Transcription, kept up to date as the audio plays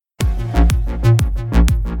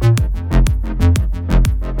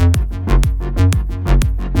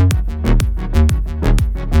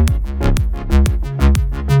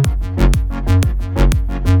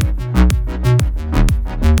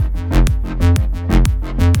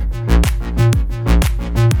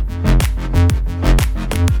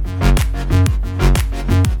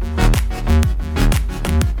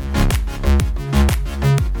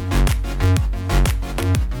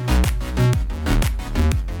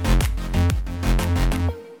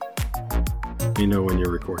me know when you're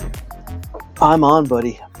recording. I'm on,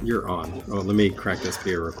 buddy. You're on. Oh, let me crack this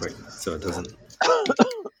beer real quick so it doesn't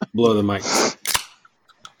blow the mic.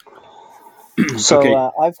 So Okay.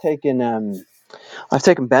 I've taken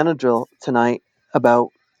Benadryl tonight about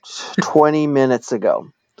 20 minutes ago.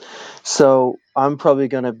 So I'm probably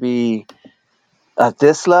going to be at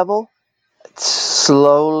this level,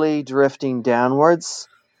 slowly drifting downwards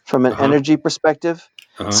from an energy perspective.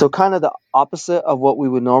 So kind of the opposite of what we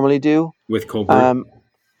would normally do. With cold brew?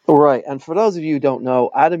 Right. And for those of you who don't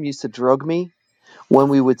know, Adam used to drug me when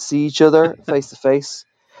we would see each other face to face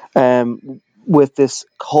with this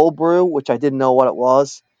cold brew, which I didn't know what it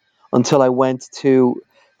was until I went to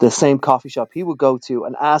the same coffee shop he would go to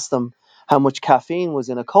and asked them how much caffeine was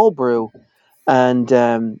in a cold brew. And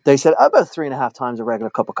they said about 3.5 times a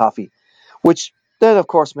regular cup of coffee, which then, of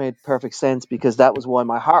course, made perfect sense because that was why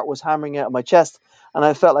my heart was hammering out of my chest. And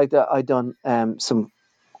I felt like that I'd done some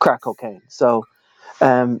crack cocaine. So,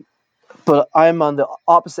 but I'm on the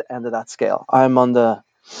opposite end of that scale.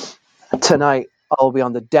 Tonight, I'll be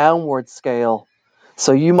on the downward scale.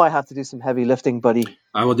 So you might have to do some heavy lifting, buddy.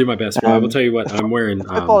 I will do my best. Well, I will tell you what, I'm wearing... If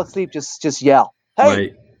I fall asleep, just yell.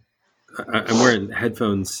 Hey! I'm wearing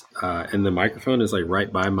headphones, and the microphone is like right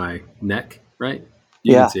by my neck, right?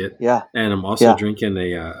 You can see it. Yeah. And I'm also drinking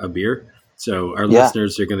a beer. So our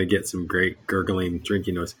listeners are going to get some great gurgling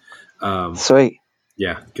drinking noise. Sweet.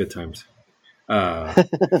 Yeah, good times.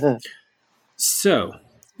 So,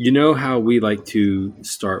 you know how we like to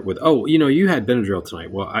start with, you had Benadryl tonight.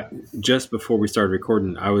 Well, just before we started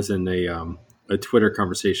recording, I was in a Twitter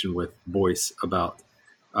conversation with Boyce about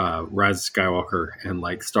Rise of Skywalker and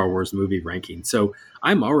like Star Wars movie ranking. So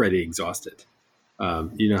I'm already exhausted.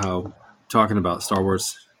 You know how talking about Star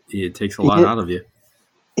Wars, it takes a lot out of you.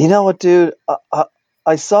 You know what, dude?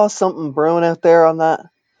 I saw something brewing out there on that,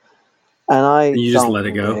 and you just let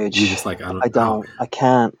it go. You just like I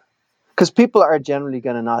can't, because people are generally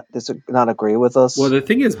going to not agree with us. Well, the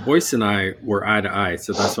thing is, Boyce and I were eye to eye,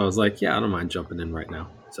 so that's why I was like, yeah, I don't mind jumping in right now.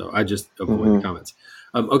 So I just avoid the comments.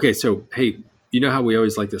 Okay, so hey, you know how we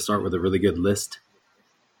always like to start with a really good list?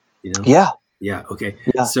 You know? Yeah. Yeah. Okay.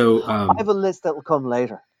 Yeah. So I have a list that will come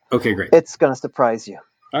later. Okay, great. It's going to surprise you.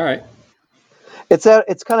 All right. It's kind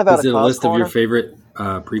of out of Kyle's corner. Is it a list of your favorite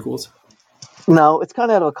prequels? No, it's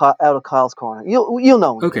kind of out of Kyle's corner. You'll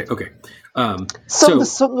know. Okay. Something to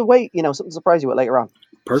surprise you with later on.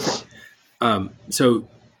 Perfect. So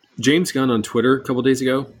James Gunn on Twitter a couple days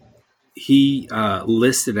ago, he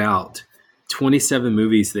listed out 27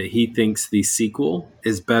 movies that he thinks the sequel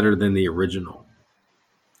is better than the original.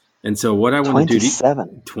 And so what I want to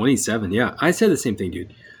do... 27, yeah. I said the same thing,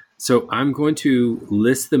 dude. So I'm going to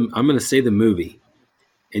list them. I'm going to say the movie,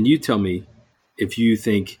 and you tell me if you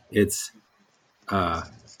think it's...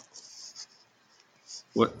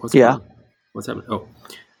 What's going on? What's happening? Oh,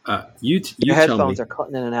 you your tell me... headphones are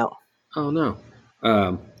cutting in and out. Oh, no.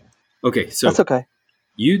 Okay, so... That's okay.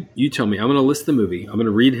 You tell me. I'm going to list the movie. I'm going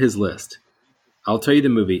to read his list. I'll tell you the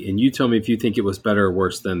movie, and you tell me if you think it was better or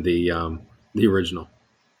worse than the original.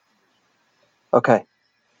 Okay.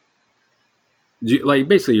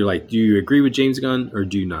 Basically, you're like, do you agree with James Gunn or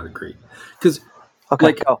do you not agree? Because, off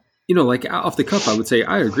the cuff, I would say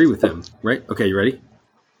I agree with him, right? Okay, you ready?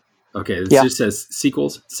 Okay, this just says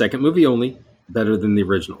sequels, second movie only, better than the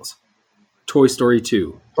originals. Toy Story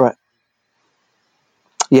 2. Right.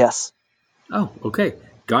 Yes. Oh, okay.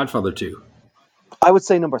 Godfather 2. I would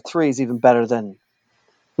say number 3 is even better than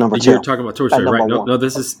number 2. You're talking about Toy Story, right? No,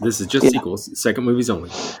 this is just sequels. Second movies only.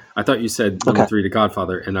 I thought you said number 3 to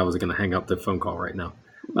Godfather, and I was going to hang up the phone call right now.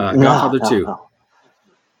 Godfather 2.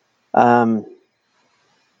 No.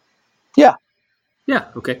 Yeah. Yeah,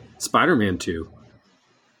 okay. Spider-Man 2.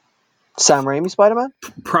 Sam Raimi Spider-Man?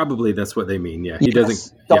 Probably that's what they mean, yeah. He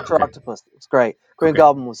doesn't... Dr. Octopus. It's great. Green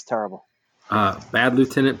Goblin was terrible. Bad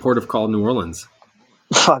Lieutenant, Port of Call, New Orleans.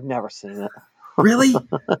 I've never seen it. Really?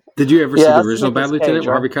 Did you ever see the original Bad Lieutenant with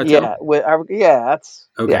Harvey Keitel? Yeah, that's...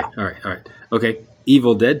 Okay, yeah. All right. Okay,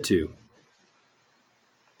 Evil Dead 2.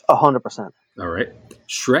 100%. All right.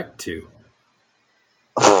 Shrek 2.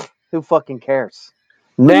 Who fucking cares?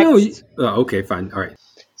 Next. Okay, fine. All right.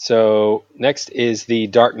 So, next is The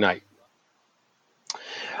Dark Knight.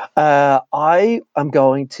 I am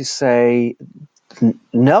going to say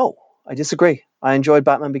no. I disagree. I enjoyed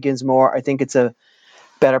Batman Begins more. I think it's a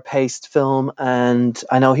better paced film, and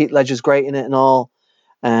I know Heath Ledger's great in it and all.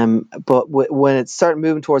 But when it started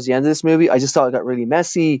moving towards the end of this movie, I just thought it got really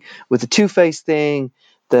messy with the Two-Face thing.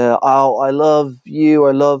 I love you,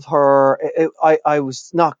 I love her. I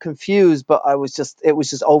was not confused, but it was just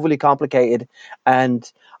overly complicated, and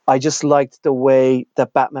I just liked the way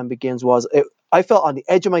that Batman Begins was. I felt on the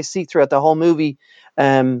edge of my seat throughout the whole movie.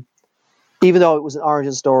 Even though it was an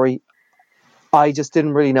origin story, I just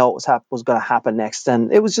didn't really know what was going to happen next,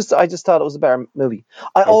 and I just thought it was a better movie.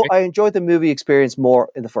 Okay. I enjoyed the movie experience more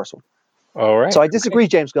in the first one. All right. So I disagree,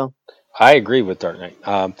 James Gunn. I agree with Dark Knight.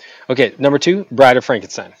 Okay, number 2, Bride of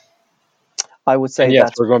Frankenstein. I would say And yes,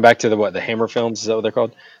 that's we're going back to the Hammer films. Is that what they're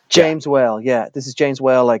called? James Whale. Yeah, this is James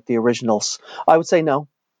Whale, like the originals. I would say no.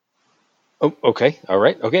 Oh, okay. All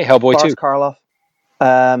right. Okay, Hellboy Boris 2. Karloff.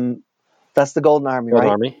 That's the Golden Army, Golden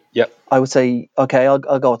right? Army. Yep. I would say okay. I'll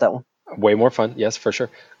go with that one. Way more fun. Yes, for sure.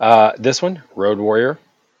 This one, Road Warrior.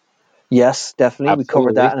 Yes, definitely. We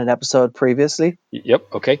covered that in an episode previously. Yep.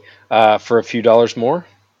 Okay. For a few dollars more.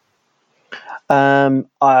 I'll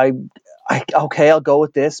go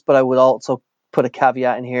with this, but I would also put a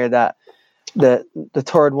caveat in here that the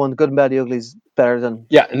third one, Good and Bad, the Ugly, is better than.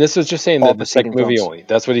 Yeah, and this was just saying all that the second preceding movie films. only.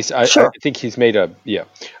 That's what he's. Sure. I think he's made a. Yeah.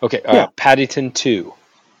 Okay. Yeah. Paddington 2.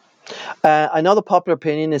 I know the popular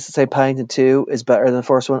opinion is to say Paddington 2 is better than the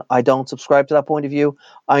first one. I don't subscribe to that point of view.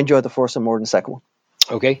 I enjoyed the first one more than the second one.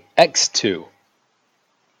 Okay. X2.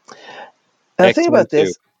 And the thing about X-Men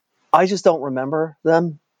this, I just don't remember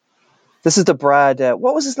them. This is the Brad.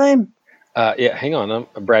 What was his name? Yeah. Hang on.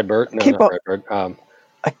 Brad Bird. No, Keep not on- Brad Bird.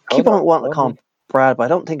 I keep on wanting to call him Brad, but I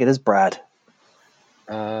don't think it is Brad.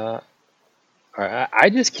 All right, I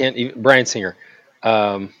just can't even. Bryan Singer.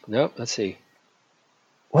 No. Let's see.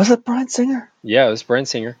 Was it Bryan Singer? Yeah, it was Bryan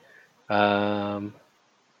Singer. Oh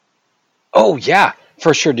yeah,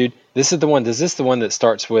 for sure, dude. This is the one. Is this the one that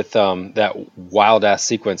starts with that wild ass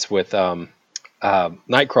sequence with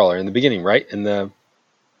Nightcrawler in the beginning, right? In the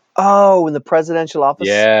in the presidential office.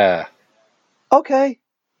 yeah, Okay.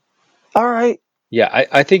 All right. yeah.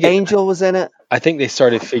 I think Angel was in it. I think they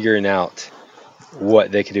started figuring out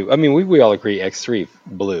what they could do. I mean, we all agree X3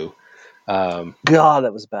 blew. God,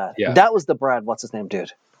 that was bad. Yeah. That was the Brad. What's his name,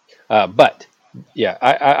 dude? But yeah,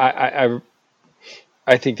 I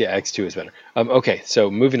think the X2 is better. Okay,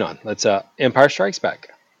 so moving on. Let's Empire Strikes Back.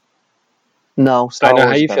 No, Star I know Wars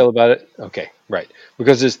how is you better. feel about it. Okay, right.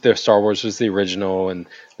 Because the Star Wars was the original, and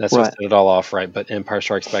that's what Right. set it all off, right? But Empire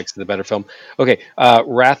Strikes Back is the better film. Okay,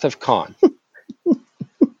 Wrath of Khan.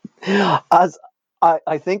 As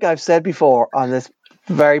I think I've said before on this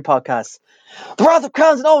very podcast, The Wrath of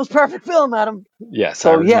Khan's an almost perfect film, Adam. Yes.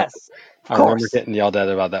 So yes, I of remember course. getting yelled at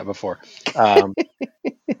about that before.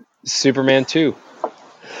 Superman 2.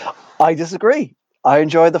 I disagree. I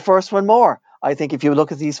enjoyed the first one more. I think if you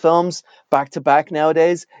look at these films back to back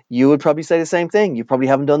nowadays, you would probably say the same thing. You probably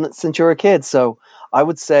haven't done it since you were a kid. So I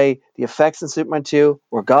would say the effects in Superman 2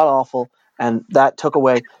 were god awful, and that took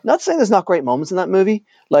away. Not saying there's not great moments in that movie.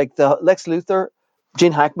 Like the Lex Luthor,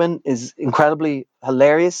 Gene Hackman is incredibly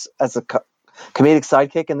hilarious as a comedic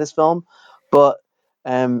sidekick in this film. But,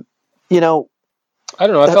 you know, I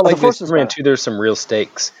don't know. I felt like the in first one's Superman better. 2, there's some real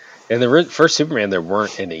stakes. In the first Superman, there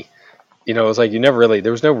weren't any. You know, it was like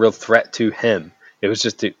there was no real threat to him. It was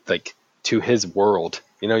just to his world.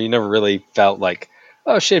 You know, you never really felt like,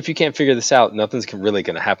 oh shit, if you can't figure this out, nothing's really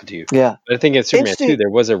going to happen to you. Yeah. But I think in Superman 2, Interesting.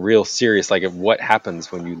 there was a real serious, like, of what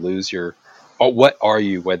happens when you lose what are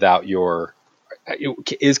you without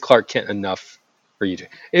is Clark Kent enough for you to,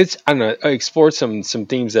 I don't know, I explored some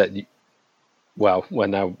themes that, well,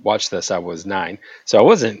 when I watched this, I was 9, so I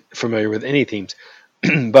wasn't familiar with any themes,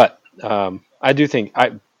 but I do think,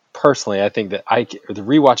 personally, I think that the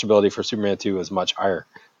rewatchability for Superman 2 is much higher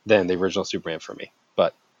than the original Superman for me,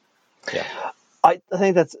 but yeah. I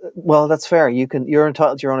think that's fair. You're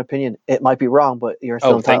entitled to your own opinion. It might be wrong, but you're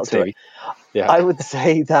still entitled Thanks, to it. Davey. Yeah. I would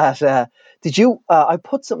say that. Did you? I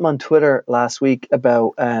put something on Twitter last week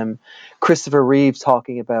about Christopher Reeves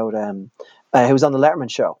talking about. He was on the Letterman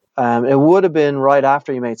show. It would have been right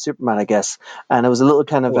after he made Superman, I guess, and it was a little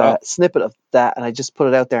kind of Wow. snippet of that, and I just put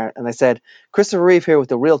it out there, and I said, Christopher Reeve here with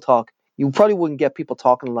the real talk. You probably wouldn't get people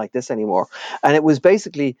talking like this anymore. And it was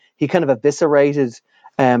basically he kind of eviscerated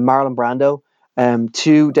Marlon Brando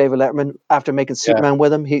to David Letterman after making Superman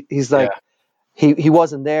with him. He's like. Yeah. He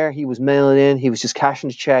wasn't there. He was mailing in. He was just cashing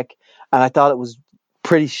the check. And I thought it was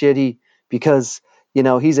pretty shitty because, you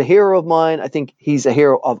know, he's a hero of mine. I think he's a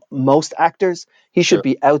hero of most actors. He should Sure.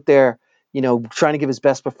 be out there, you know, trying to give his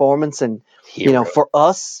best performance. And, you know, for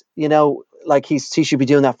us, you know, like he should be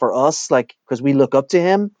doing that for us, like, because we look up to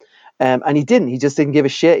him. And he didn't. He just didn't give a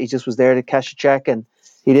shit. He just was there to cash a check. And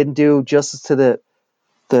he didn't do justice to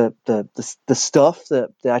the stuff, the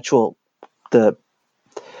actual, the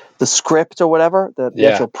script or whatever, the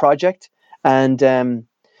actual project, and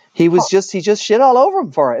he just shit all over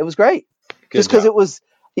him for it. It was great, just because it was.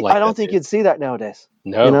 Like I don't that, think dude. you'd see that nowadays.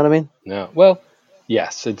 No, You know what I mean? no. Well,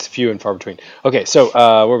 Yes, it's few and far between. Okay, so where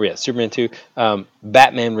are we at? Superman 2.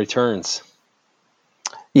 Batman Returns.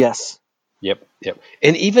 Yes. Yep.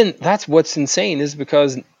 And even that's what's insane is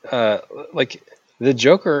because like the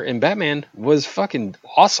Joker in Batman was fucking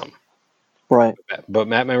awesome. Right. But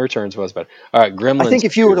Batman Returns was better. All right, Gremlins. I think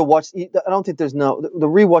if you 2. were to watch, I don't think there's the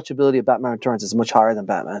rewatchability of Batman Returns is much higher than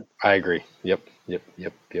Batman. I agree. Yep.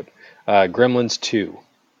 Gremlins 2.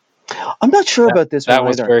 I'm not sure about this That one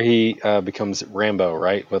was either. where he becomes Rambo,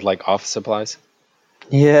 right? With like office supplies.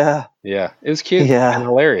 Yeah. Yeah, it was cute Yeah. and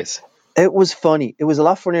hilarious. It was funny. It was a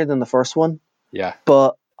lot funnier than the first one, Yeah.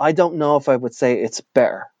 but I don't know if I would say it's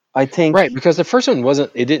better. I think Right, because the first one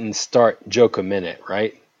it didn't start joke a minute,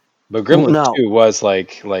 right? But Gremlins No. 2 was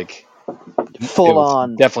like full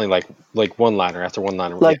on, definitely like one liner after one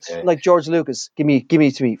liner. like George Lucas. Give me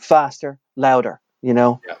to me faster, louder. You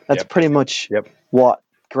know, that's pretty much what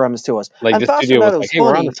Gremlins 2 was. Like and the faster, studio louder was like, was hey,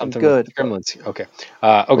 we're funny on to something and good. with Gremlins. Okay.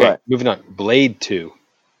 Okay, Right. moving on. Blade 2.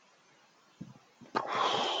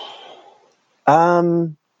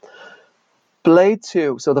 Blade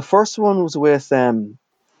 2. So the first one was with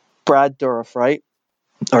Brad Dourif, right?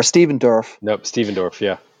 Or Stephen Dourif. Nope, Steven Dorff,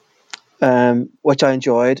 yeah. Which I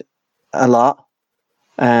enjoyed a lot.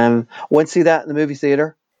 Went to see that in the movie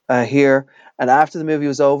theater here, and after the movie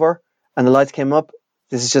was over and the lights came up,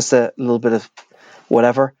 this is just a little bit of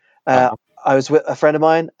whatever. I was with a friend of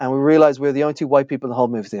mine, and we realized we were the only two white people in the whole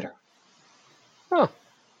movie theater. Huh.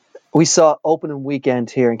 We saw opening weekend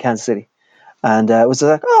here in Kansas City, and it was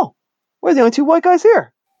like, oh, we're the only two white guys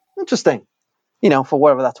here. Interesting, for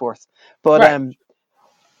whatever that's worth. But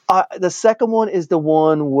the second one is the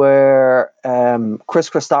one where Chris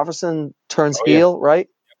Christopherson turns heel, right?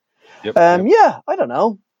 Yep. Yeah, I don't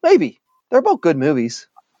know. Maybe. They're both good movies.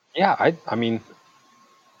 Yeah, I mean,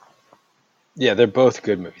 yeah, they're both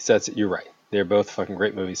good movies. You're right. They're both fucking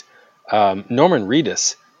great movies. Norman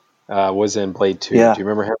Reedus was in Blade 2. Yeah. Do you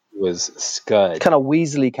remember him? He was Scud. Kind of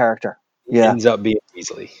Weasley character. He ends up being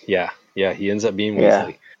Weasley. Yeah, he ends up being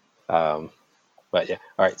Weasley. But yeah.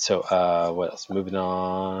 All right, so what else? Moving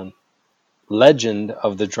on. Legend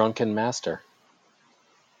of the Drunken Master.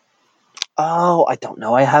 Oh, I don't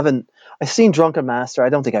know. I've seen Drunken Master. I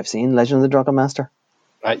don't think I've seen Legend of the Drunken Master.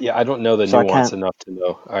 I don't know the nuance enough to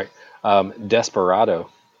know. All right. Desperado.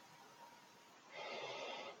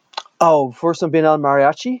 Oh, first one being El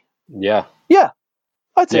Mariachi? Yeah. Yeah,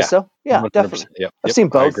 I'd say so. Yeah, 100%. Definitely. Yep. I've seen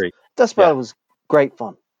both. I agree. Desperado was great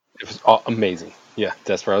fun. It was amazing. Yeah,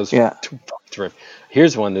 Desperado was terrific.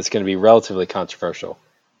 Here's one that's going to be relatively controversial.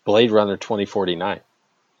 Blade Runner 2049.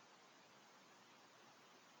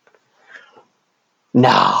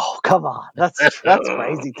 No, come on. That's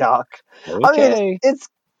crazy talk. Okay. I mean, it's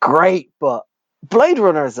great, but Blade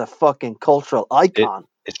Runner is a fucking cultural icon.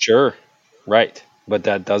 It's sure. Right. But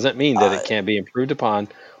that doesn't mean that it can't be improved upon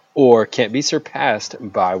or can't be surpassed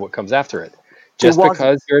by what comes after it. Just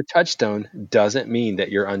because you're a touchstone doesn't mean that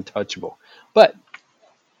you're untouchable. But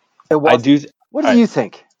what do you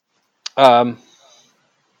think? I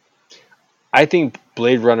think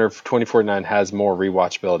Blade Runner 2049 has more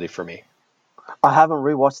rewatchability for me. I haven't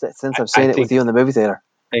rewatched it since I've seen it with you in the movie theater.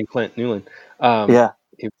 And Clint Newland.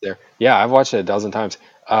 He was there. Yeah, I've watched it a dozen times.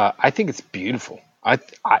 I think it's beautiful.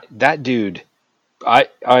 That dude,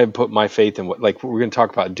 I put my faith in what, like, we're going to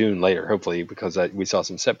talk about Dune later, hopefully, because we saw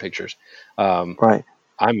some set pictures. Right.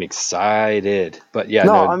 I'm excited. But yeah.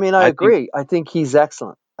 No, I mean, I agree. I think he's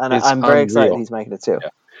excellent. And I'm very excited he's making it too. Yeah.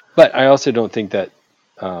 But I also don't think that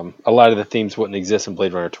a lot of the themes wouldn't exist in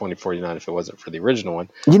Blade Runner 2049 if it wasn't for the original one.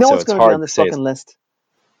 You know what's going to be on this fucking list?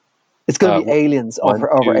 It's going to be Aliens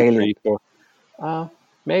over Alien. 3, 4.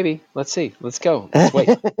 Maybe. Let's see. Let's go. Let's wait.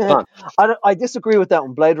 Come on. I disagree with that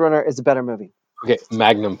one. Blade Runner is a better movie. Okay,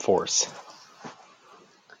 Magnum Force.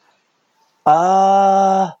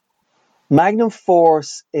 Magnum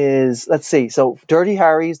Force is, let's see. So Dirty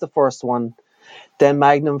Harry is the first one. Then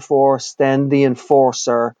Magnum Force. Then The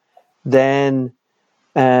Enforcer. Then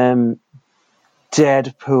Deadpool.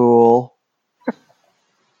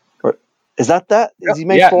 Is that? Has he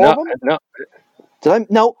made 4 of them? No.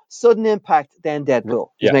 No, Sudden Impact, then Deadpool.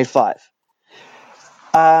 He's made 5.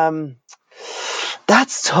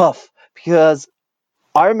 That's tough because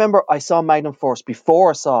I remember I saw Magnum Force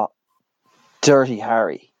before I saw Dirty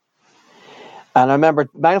Harry. And I remember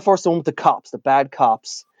Magnum Force, the one with the cops, the bad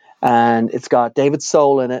cops. And it's got David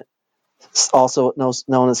Soul in it, also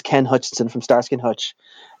known as Ken Hutchinson from Starsky and Hutch.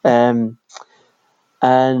 And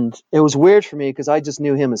it was weird for me because I just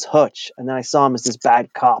knew him as Hutch, and then I saw him as this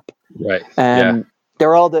bad cop. Right. They're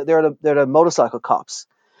the motorcycle cops.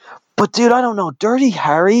 But dude, I don't know. Dirty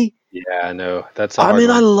Harry. Yeah, I know. That's. I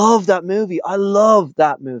love that movie.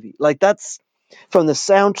 Like that's from the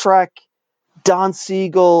soundtrack, Don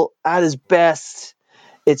Siegel at his best.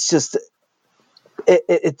 It's just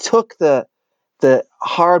it took the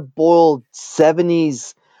hard-boiled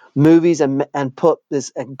 70s movies and put this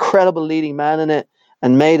incredible leading man in it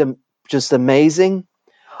and made him just amazing.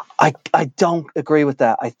 I don't agree with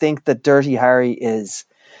that. I think that Dirty Harry is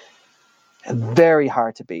very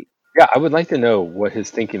hard to beat. Yeah, I would like to know what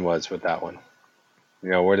his thinking was with that one.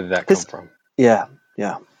 Where did that come from? Yeah.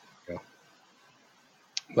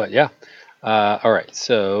 But yeah. All right.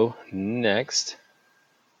 So next,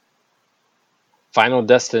 Final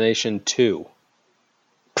Destination 2.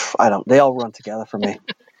 They all run together for me.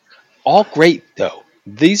 All great though.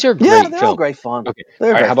 These are great Yeah, they're films. all great fun. Okay. They're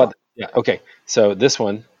All right. great How about fun. yeah? Okay. So this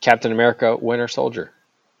one, Captain America: Winter Soldier,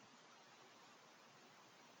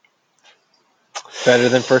 better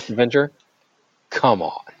than First Avenger? Come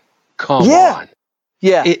on.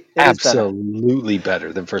 Yeah, It is better. absolutely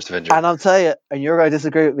better than First Avenger. And I'll tell you, and you're going to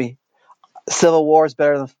disagree with me, Civil War is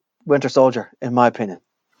better than Winter Soldier, in my opinion.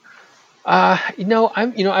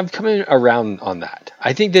 I'm coming around on that.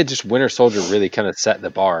 I think that just Winter Soldier really kind of set the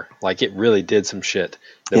bar. Like it really did some shit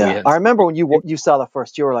that we had. I remember when you saw that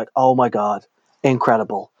first, you were like, "Oh my god,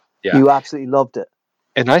 incredible!" Yeah. You absolutely loved it.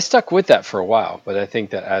 And I stuck with that for a while, but I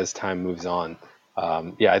think that as time moves on,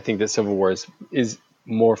 I think that Civil War is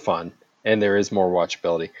more fun and there is more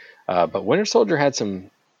watchability. But Winter Soldier had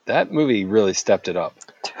that movie really stepped it up.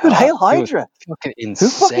 Dude, Hail Hydra! Fucking insane.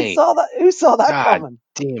 Who fucking saw that? Who saw that God coming?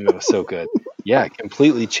 damn, it was so good. Yeah, it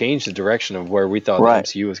completely changed the direction of where we thought the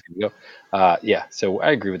MCU was going to go. So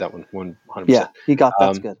I agree with that one 100%. Yeah, you got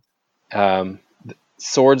that's good.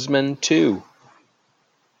 Swordsman 2.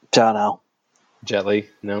 Don't know. Jet Li?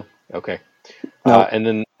 No? Okay. Nope.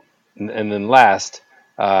 And then last,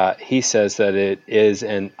 he says that it is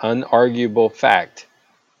an unarguable fact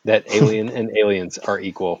that Alien and Aliens are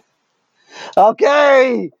equal.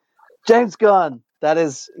 Okay, James Gunn. That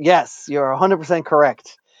is, yes, you're 100%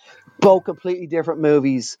 correct. Both completely different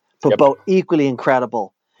movies, but both equally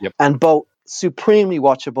incredible. Yep. And both supremely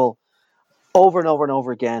watchable over and over and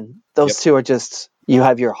over again. Those two are just, you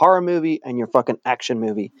have your horror movie and your fucking action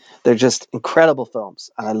movie. They're just incredible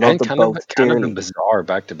films. And I love them both dearly. Kind of a bizarre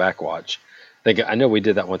back-to-back watch. I know we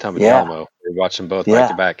did that one time with Alamo. We watched them both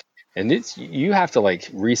back-to-back. And you have to like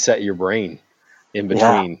reset your brain in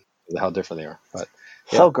between how different they are. But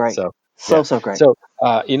so great. So great. So,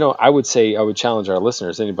 I would challenge our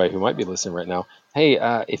listeners, anybody who might be listening right now, hey,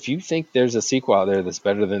 if you think there's a sequel out there that's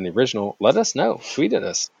better than the original, let us know. Tweet at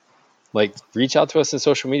us. Like, reach out to us in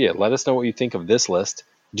social media. Let us know what you think of this list.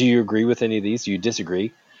 Do you agree with any of these? Do you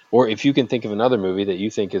disagree? Or if you can think of another movie that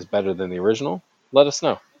you think is better than the original, let us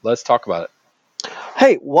know. Let's talk about it.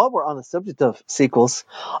 Hey, while we're on the subject of sequels,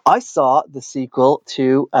 I saw the sequel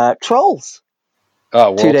to Trolls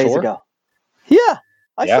 2 days ago. Yeah,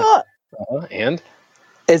 I saw it. And?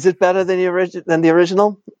 Is it better than the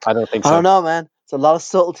original? I don't think so. I don't know, man. It's a lot of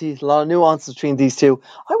subtlety, a lot of nuance between these two.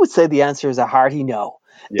 I would say the answer is a hearty no.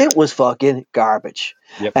 Yeah. It was fucking garbage.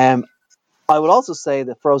 Yep. I would also say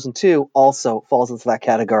that Frozen 2 also falls into that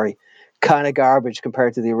category. Kind of garbage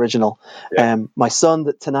compared to the original. Yeah. My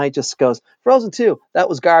son tonight just goes, Frozen 2, that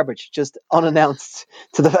was garbage, just unannounced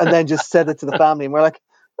and then just said it to the family. And we're like,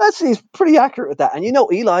 he's pretty accurate with that. And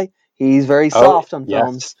Eli, he's very soft on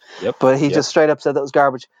films, but he just straight up said that was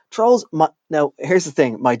garbage. Trolls. Now, here's the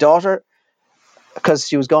thing. My daughter, because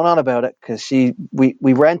she was going on about it, because we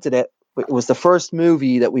rented it. It was the first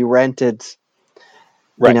movie that we rented,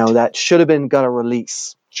 that should have got a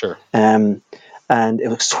release. Sure. And it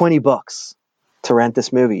was $20 to rent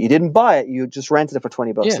this movie. You didn't buy it; you just rented it for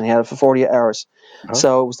 $20, and you had it for 48 hours. Uh-huh.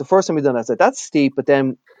 So it was the first time we done it. I said that's steep, but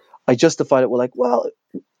then I justified it with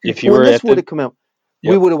if you were this would have come out,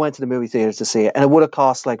 we would have went to the movie theaters to see it, and it would have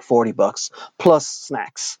cost like $40 plus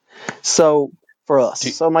snacks. So for us, do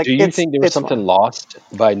you think there was something lost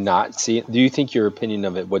by not seeing? Do you think your opinion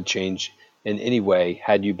of it would change in any way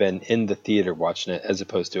had you been in the theater watching it as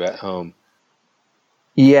opposed to at home?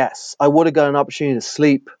 Yes, I would have got an opportunity to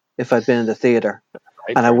sleep if I'd been in the theater,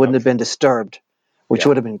 and I wouldn't have been disturbed, which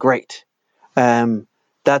would have been great.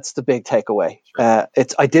 That's the big takeaway. Sure.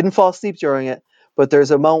 I didn't fall asleep during it, but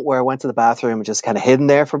there's a moment where I went to the bathroom and just kind of hid in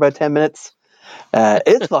there for about 10 minutes.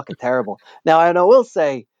 It's fucking terrible. Now, I will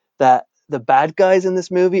say that the bad guys in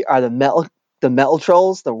this movie are the metal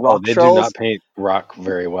trolls, the rock trolls. They do not paint rock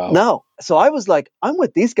very well. No. So I was like, I'm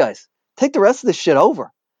with these guys. Take the rest of this shit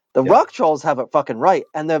over. The rock trolls have it fucking right.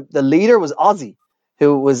 And the leader was Ozzy,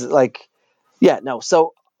 who was like,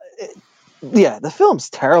 So, the film's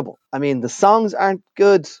terrible. I mean, the songs aren't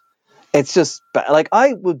good. It's just like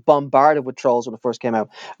I was bombarded with Trolls when it first came out.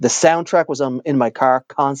 The soundtrack was in my car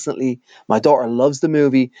constantly. My daughter loves the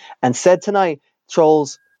movie and said tonight,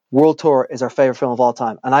 Trolls World Tour is our favorite film of all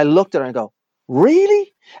time. And I looked at her and go,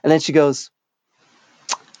 really? And then she goes,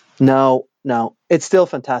 no, it's still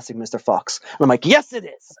fantastic, Mr. Fox. And I'm like, yes, it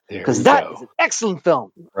is, There because we that go. is an excellent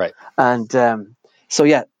film. Right. And so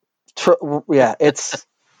yeah,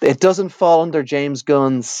 it doesn't fall under James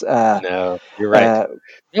Gunn's. No, you're right.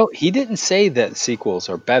 No, he didn't say that sequels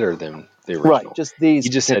are better than the Right, original. just these He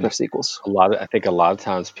just particular said sequels. I think a lot of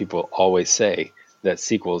times people always say that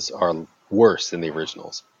sequels are worse than the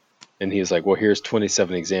originals. And he was like, well, here's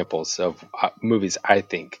 27 examples of movies I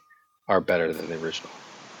think are better than the original.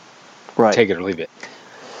 Right. Take it or leave it.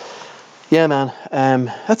 Yeah, man.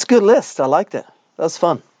 That's a good list. I liked it. That was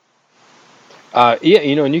fun. Yeah,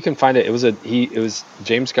 and you can find it. It was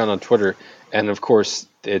James Gunn on Twitter, and of course,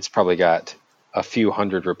 it's probably got a few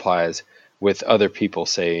hundred replies with other people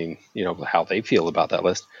saying, how they feel about that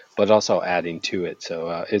list, but also adding to it.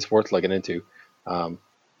 So it's worth looking into.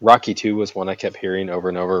 Rocky 2 was one I kept hearing over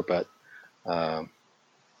and over, but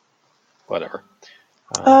whatever.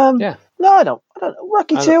 Yeah. No, I don't.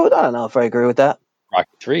 Rocky 2. I don't know if I agree with that. Rocky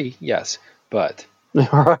 3, yes, but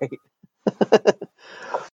right.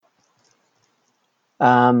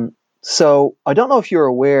 So I don't know if you're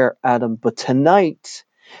aware, Adam, but tonight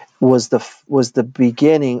was the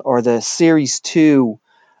beginning, or the series 2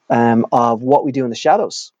 of What We Do in the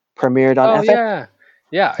Shadows premiered on FX.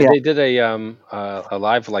 Yeah. They did a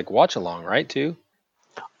live watch along, right? Too.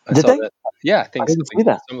 I Did saw they? that. Yeah, I think I didn't so. see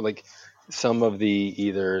that. Some of the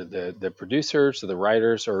either the producers or the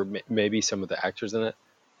writers or maybe some of the actors in it.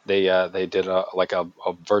 They did a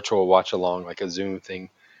virtual watch along, like a Zoom thing,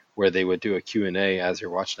 where they would do a Q&A as you're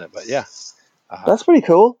watching it. But yeah, That's pretty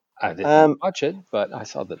cool. I didn't watch it, but I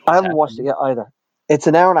saw that it I was haven't watched it happening. yet either. It's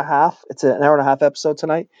an hour and a half. It's an hour and a half episode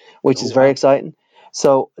tonight, which Oh, is very wow. exciting.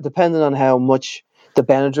 So depending on how much the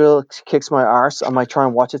Benadryl kicks my arse, I might try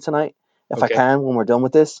and watch it tonight if I Okay. can when we're done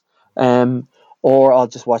with this. Or I'll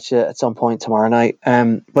just watch it at some point tomorrow night.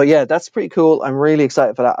 But yeah, that's pretty cool. I'm really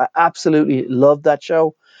excited for that. I absolutely love that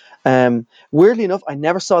show. Weirdly enough, I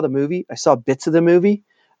never saw the movie. I saw bits of the movie.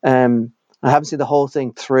 I haven't seen the whole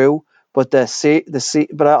thing through. But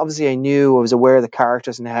but obviously I was aware of the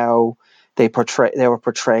characters and how they were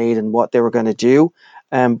portrayed and what they were going to do.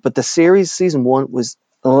 But the season 1 was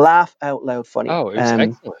laugh out loud funny. Oh, it was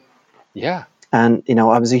excellent. Yeah. And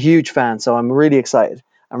I was a huge fan, so I'm really excited.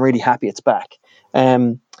 I'm really happy it's back.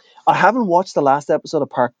 I haven't watched the last episode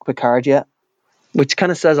of Picard yet, which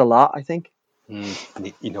kind of says a lot, I think.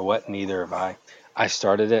 You know what? Neither have I. I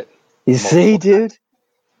started it. You see, dude?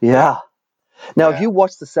 Yeah. Now, Yeah. have you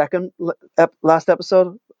watched the second last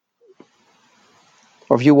episode?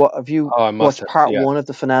 Or have you watched part 1 of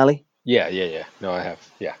the finale? Yeah. No, I have.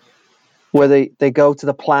 Yeah. Where they go to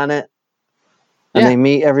the planet and they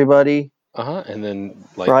meet everybody. And then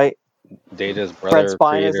right? Data's brother. Brent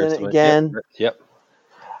Spiner in it again. Yep.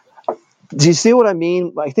 Do you see what I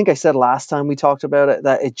mean? I think I said last time we talked about it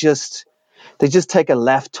that they just take a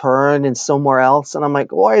left turn in somewhere else, and I'm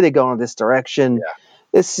like, why are they going in this direction? Yeah.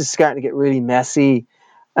 This is starting to get really messy,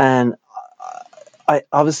 and I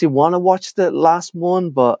obviously want to watch the last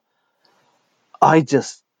one, but I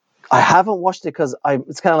haven't watched it because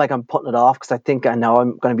it's kind of like I'm putting it off because I think I know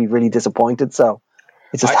I'm going to be really disappointed, so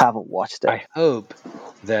I just haven't watched it. I hope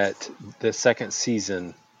that the second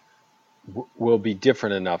season will be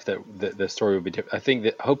different enough that the story will be different. I think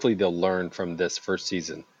that hopefully they'll learn from this first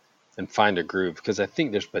season and find a groove, because I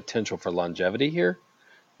think there's potential for longevity here.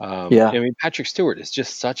 I mean, Patrick Stewart is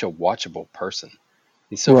just such a watchable person.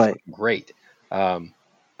 He's so fucking great.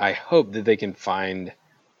 I hope that they can find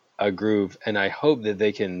a groove, and I hope that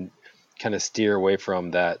they can kind of steer away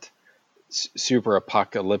from that super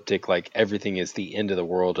apocalyptic, like everything is the end of the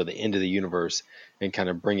world or the end of the universe, and kind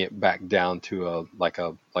of bring it back down to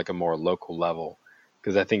a more local level,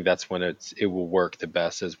 because I think that's when it will work the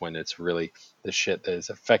best, is when it's really the shit that is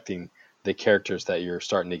affecting the characters that you're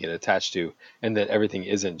starting to get attached to, and that everything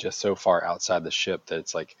isn't just so far outside the ship that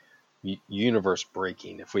it's like universe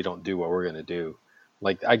breaking if we don't do what we're going to do.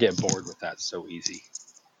 Like, I get bored with that so easy.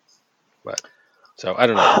 But so I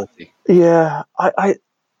don't know. We'll see. Yeah,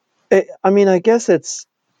 I mean, I guess it's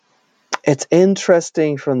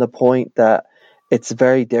interesting from the point that it's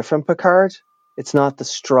very different Picard. It's not the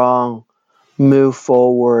strong, move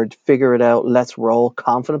forward, figure it out, let's roll,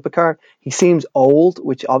 confident Picard. He seems old,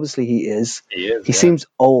 which obviously he is. He is. He seems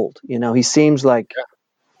old. He seems like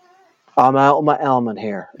I'm out of my element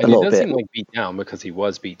here a And he little does bit. seem like beat down because he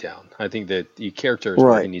was beat down. I think that the character is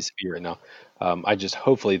where he Right, needs to be right now. I just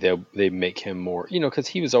hopefully they make him more, because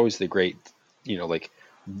he was always the great, like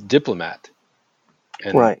diplomat,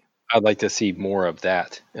 and right, I'd like to see more of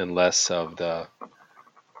that and less of the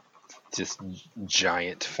just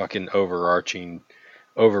giant fucking overreaching,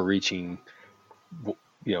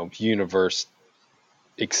 universe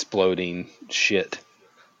exploding shit.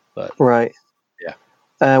 But right.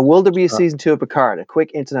 yeah, Will there be a season 2 of Picard? A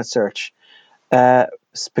quick internet search. Uh,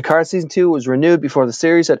 Picard season 2 was renewed before the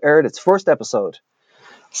series had aired its first episode,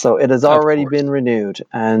 so it has of already course. been renewed,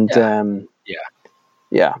 and Yeah, yeah.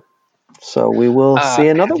 yeah. So we will see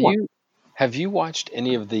another Have one. you watched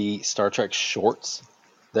any of the Star Trek shorts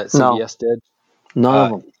that No, CBS did? none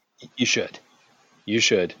of Uh, them. you should. You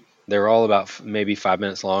should. They're all about maybe 5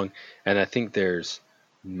 minutes long, and I think there's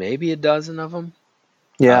maybe a dozen of them.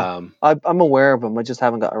 Yeah, I'm aware of them. I just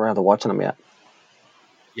haven't got around to watching them yet.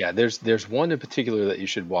 Yeah, there's one in particular that you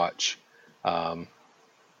should watch. Um,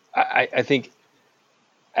 I think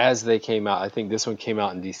as they came out, I think this one came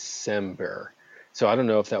out in December. So I don't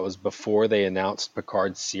know if that was before they announced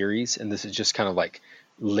Picard's series, and this is just kind of like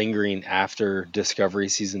lingering after Discovery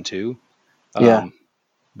season 2. Yeah,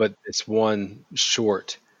 But it's one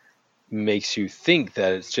short makes you think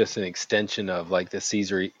that it's just an extension of like the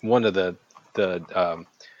Caesar, one of the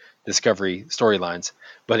Discovery storylines,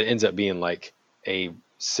 but it ends up being like a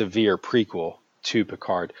severe prequel to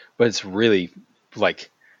Picard. But it's really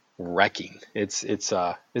like wrecking. It's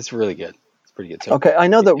really good. It's pretty good. So okay. I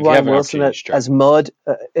know that if you have Ryan an Wilson opportunity, you should try. as Mud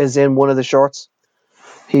is in one of the shorts.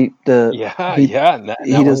 He Yeah, he yeah, and that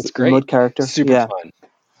he does one's the great. Mud character. Super Yeah, fun.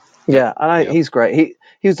 Yep, yeah, and yep, he's great.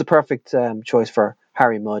 He was the perfect choice for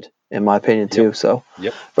Harry Mudd, in my opinion, yep, too. So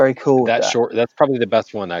yep. very cool with That that. short, that's probably the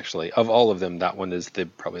best one actually of all of them. That one is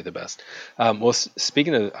probably the best. Well,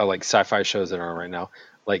 speaking of like sci-fi shows that are on right now,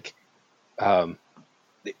 like um,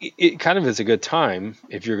 it kind of is a good time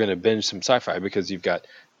if you're going to binge some sci-fi because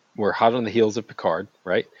we're hot on the heels of Picard,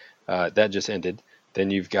 right? That just ended.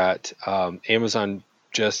 Then you've got Amazon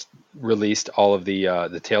just released all of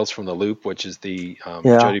the Tales from the Loop, which is the Yeah.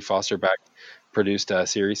 Jodie Foster back produced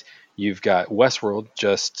series. You've got Westworld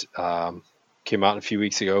just came out a few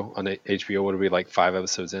weeks ago on HBO. What are we, like 5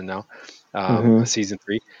 episodes in now? Hmm. Season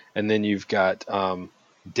 3, and then you've got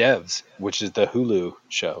Devs, which is the Hulu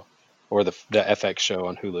show or the FX show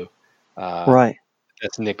on Hulu. Uh, Right.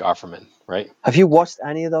 that's Nick Offerman, right? Have you watched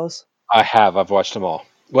any of those? I have. I've watched them all.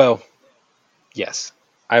 Well, yes,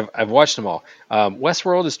 I've watched them all.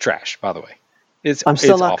 Westworld is trash, by the way. I'm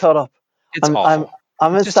still It's not awful. caught up. It's I'm I'm awful.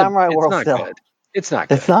 I'm in Samurai It's World not still. good. It's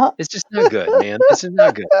not It's good. not. It's just not good, man. It's just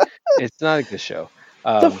not good. It's not a good show.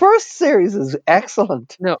 The Um, first series is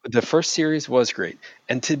excellent. no, the first series was great.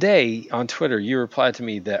 And today on Twitter, you replied to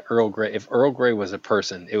me that Earl Grey, if Earl Grey was a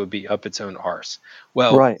person, it would be up its own arse.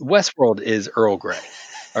 Well, Right. Westworld is Earl Grey.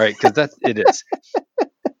 All right, because it is.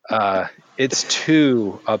 It's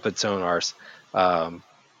too up its own arse. Um,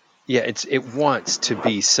 yeah, it wants to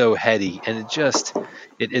be so heady, and it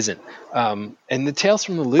isn't. And the Tales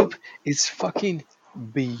from the Loop is fucking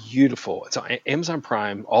beautiful. It's on Amazon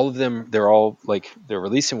Prime. All of them, they're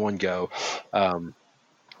released in one go. Um,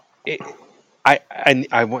 it, I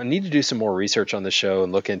need to do some more research on the show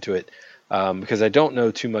and look into it because I don't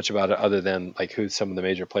know too much about it other than like who some of the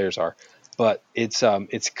major players are. But it's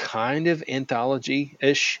kind of anthology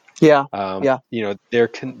ish. Yeah. Yeah.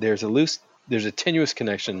 There's a tenuous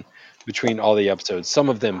connection between all the episodes. Some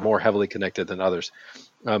of them more heavily connected than others,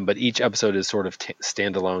 but each episode is sort of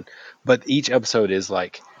standalone. But each episode is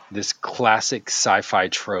like this classic sci-fi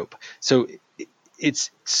trope. So it's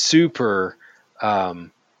super. I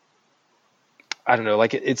don't know,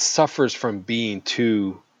 like it suffers from being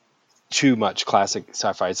too much classic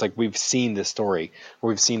sci-fi. It's like we've seen this story, or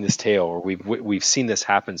we've seen this tale, or we've seen this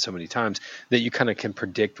happen so many times that you kind of can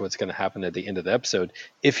predict what's going to happen at the end of the episode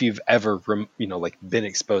if you've ever like been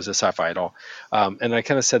exposed to sci-fi at all. And I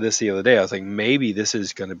kind of said this the other day. I was like, maybe this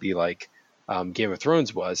is going to be like Game of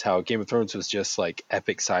Thrones was. How Game of Thrones was just like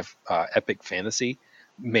epic epic fantasy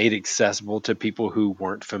made accessible to people who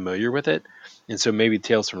weren't familiar with it. And so maybe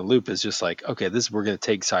Tales from the Loop is just like, okay, we're going to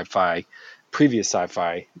take previous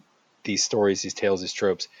sci-fi, these stories, these tales, these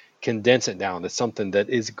tropes, condense it down to something that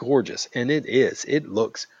is gorgeous. And it is. It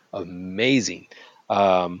looks amazing.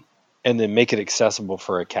 And then make it accessible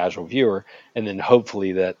for a casual viewer. And then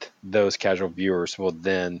hopefully that those casual viewers will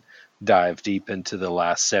then dive deep into the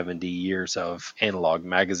last 70 years of analog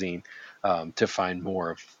magazine to find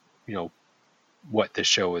more of, what this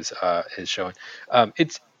show is showing. I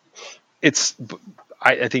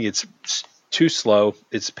think it's too slow.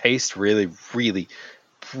 It's paced really, really,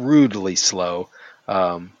 brutally slow,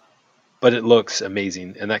 but it looks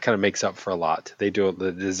amazing, and that kind of makes up for a lot. They do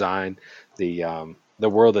the design, the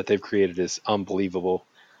world that they've created is unbelievable.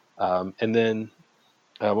 And then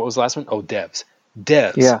what was the last one? Oh, Devs.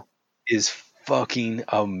 Devs Yeah. is fucking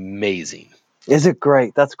amazing. Is it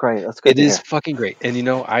great? That's great. That's good It to is hear. fucking great. And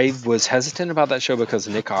I was hesitant about that show because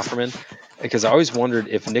of Nick Offerman, because I always wondered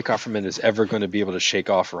if Nick Offerman is ever going to be able to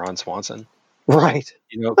shake off Ron Swanson. Right.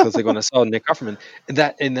 Because like when I saw Nick Offerman,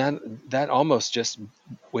 that almost just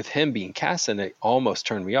with him being cast in it almost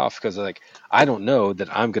turned me off, because like I don't know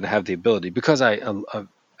that I'm going to have the ability, because I am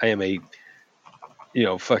a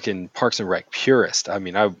fucking Parks and Rec purist. I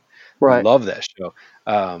mean, I Right. love that show.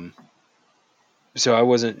 So I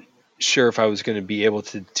wasn't sure if I was going to be able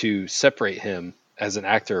to separate him as an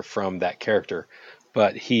actor from that character,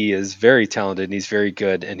 but he is very talented and he's very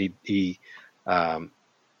good, and he has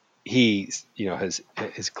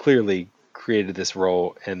clearly created this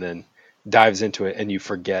role and then dives into it, and you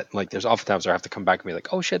forget, like there's oftentimes where I have to come back and be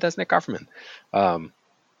like, oh shit, that's Nick Offerman.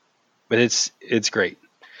 But it's great.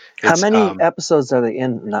 How many episodes are they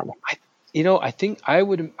in that one? I think I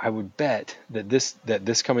would bet that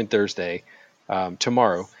this coming Thursday,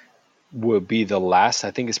 tomorrow, will be the last.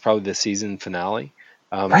 I think it's probably the season finale.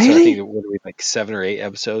 Really? So I think it would be like 7 or 8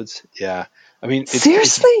 episodes. Yeah, I mean,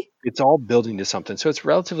 Seriously? it's all building to something. So it's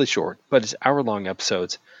relatively short, but it's hour-long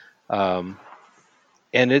episodes, and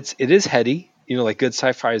it is heady. Like good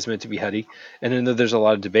sci-fi is meant to be heady, and I know there's a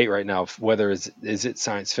lot of debate right now of whether is it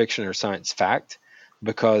science fiction or science fact,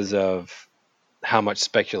 because of how much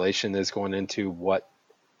speculation is going into what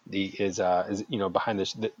is behind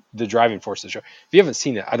this, the driving force of the show. If you haven't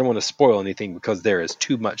seen it, I don't want to spoil anything because there is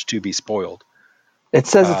too much to be spoiled. It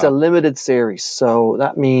says it's a limited series, so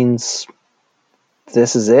that means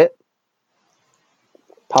this is it?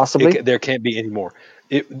 Possibly? There can't be any more.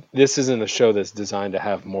 This isn't a show that's designed to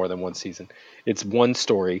have more than one season. It's one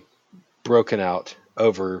story broken out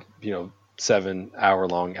over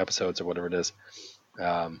 7-hour-long episodes or whatever it is.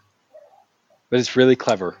 But it's really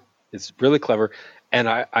clever. It's really clever. And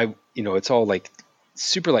I it's all like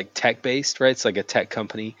super like tech based, right? It's like a tech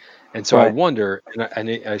company. And so Right. I wonder, and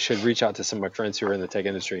I should reach out to some of my friends who are in the tech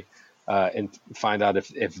industry and find out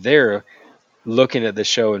if they're looking at the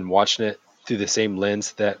show and watching it through the same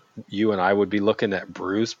lens that you and I would be looking at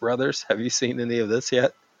Bruise Brothers. Have you seen any of this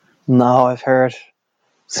yet? No, I've heard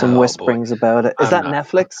some whisperings about it. Is that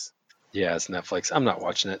Netflix? Yeah, it's Netflix. I'm not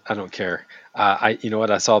watching it. I don't care. You know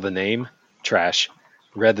what? I saw the name, trash.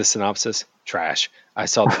 Read the synopsis, trash. I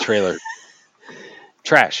saw the trailer,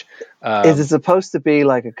 trash. Is it supposed to be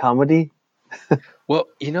like a comedy? Well,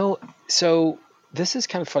 so this is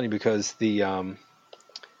kind of funny because the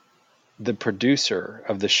producer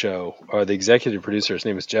of the show, or the executive producer, his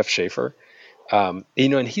name is Jeff Schaefer. And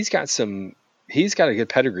he's got a good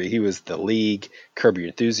pedigree. He was The League, Curb Your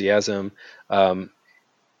Enthusiasm.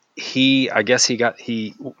 He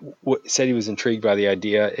said he was intrigued by the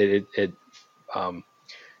idea. It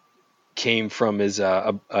came from his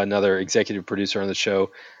another executive producer on the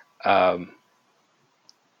show, and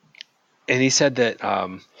he said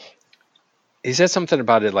that he said something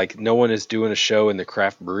about it like no one is doing a show in the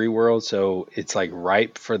craft brewery world, so it's like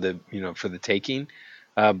ripe for the taking.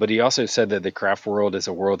 But he also said that the craft world is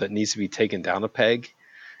a world that needs to be taken down a peg.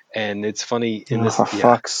 And it's funny in this, for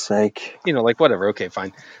fuck's sake, like whatever, okay,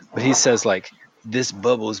 fine. But he says like this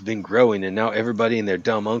bubble has been growing, and now everybody and their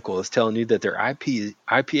dumb uncle is telling you that their IPA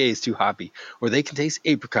is too hoppy, or they can taste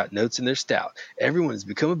apricot notes in their stout. Everyone has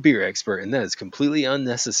become a beer expert, and that is completely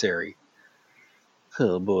unnecessary.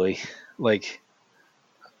 Oh boy, like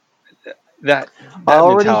that I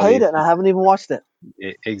already hate it, and I haven't even watched it.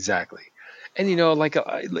 Exactly. And like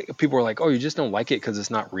people are like, "Oh, you just don't like it because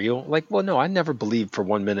it's not real." Like, well, no, I never believed for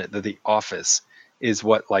 1 minute that The Office is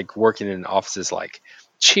what like working in an office is like.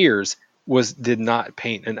 Cheers did not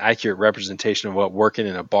paint an accurate representation of what working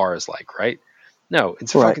in a bar is like, right? No,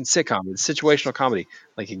 it's a fucking sitcom. It's situational comedy.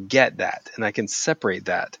 Like, I get that, and I can separate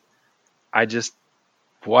that. I just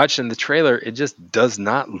watching the trailer, it just does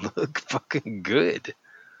not look fucking good.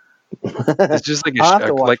 It's just like I have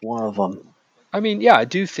to watch one of them. I mean, yeah, I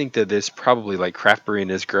do think that there's probably like craft brewing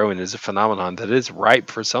is growing as a phenomenon that is ripe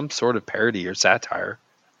for some sort of parody or satire,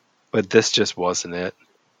 but this just wasn't it.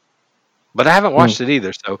 But I haven't watched it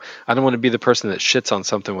either, so I don't want to be the person that shits on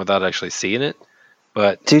something without actually seeing it.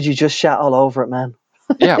 But dude, you just shat all over it, man.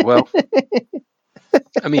 Yeah, well,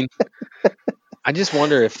 I mean, I just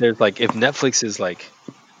wonder if there's like if Netflix is like.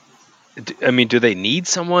 I mean, do they need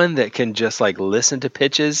someone that can just like listen to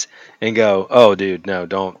pitches and go, "Oh, dude, no,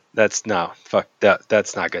 don't. That's fuck that.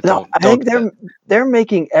 That's not good." No, I think they're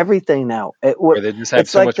making everything now. Or they just have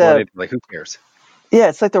so much money. Like, who cares? Yeah,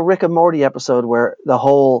 it's like the Rick and Morty episode where the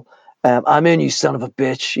whole "I'm in, you son of a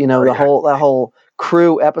bitch," Oh the yeah, whole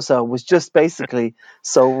crew episode was just basically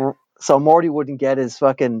so Morty wouldn't get his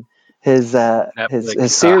fucking his Netflix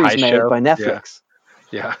series high made show. by Yeah, Netflix,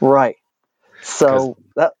 yeah, right? because So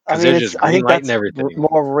that I they're mean, just I green think lighting that's everything.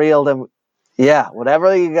 more real than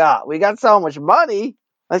whatever you got. We got so much money.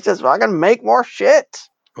 Let's just fucking make more shit.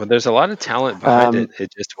 Well, there's a lot of talent behind it. Um,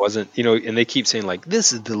 It just wasn't, and they keep saying like,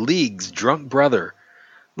 "This is the league's drunk brother."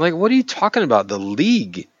 I'm like, what are you talking about? The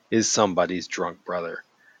league is somebody's drunk brother.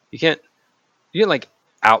 You can't like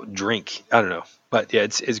out drink. I don't know, but yeah,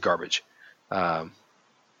 it's garbage. Um,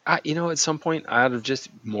 at some point, out of just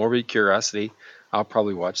morbid curiosity, I'll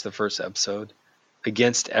probably watch the first episode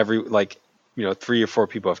against every like, 3 or 4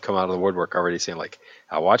 people have come out of the woodwork already saying like,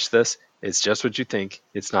 I watched this. It's just what you think.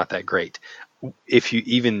 It's not that great. If you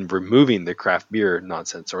even removing the craft beer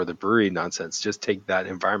nonsense or the brewery nonsense, just take that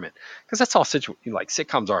environment because that's all like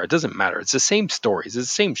sitcoms are. It doesn't matter. It's the same stories. It's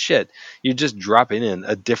the same shit. You're just dropping in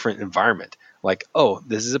a different environment. Like, oh,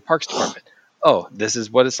 this is a parks department. Oh, this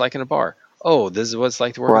is what it's like in a bar. Oh, this is what it's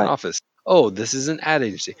like to work in an right. office. Oh, this is an ad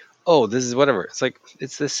agency. Oh, this is whatever. It's like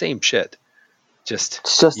it's the same shit. Just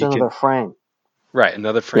It's just you can another frame. right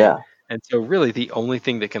another frame. Yeah, And so really the only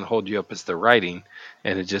thing that can hold you up is the writing,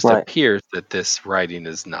 and it just right. appears that this writing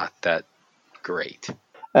is not that great.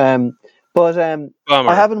 Um, but I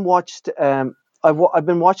Bummer. haven't watched. I've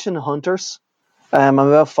been watching Hunters. I'm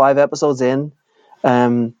about 5 episodes in.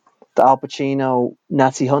 The Al Pacino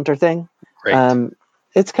Nazi Hunter thing. Great. Um,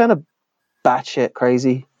 it's kind of batshit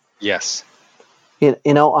crazy. Yes.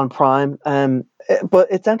 On Prime. But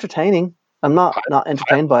it's entertaining. I'm I, not I,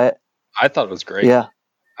 entertained by it. I thought it was great. Yeah,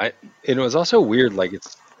 And it was also weird. Like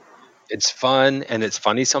it's fun and it's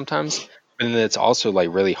funny sometimes, but then it's also like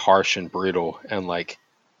really harsh and brutal and like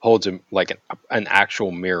holds like an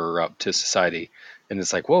actual mirror up to society. And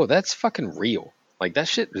it's like, whoa, that's fucking real. Like that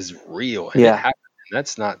shit is real and it yeah, happened. And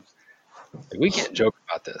that's not like we can't joke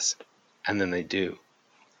about this. And then they do.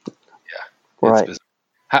 Yeah, it's right. bizarre.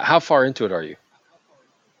 How far into it are you?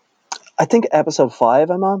 I think episode 5.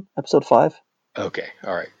 I'm on episode 5. Okay,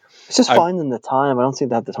 all right. It's just I finding the time. I don't seem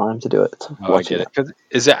to have the time to do it. Oh, I Watching get it. it. 'Cause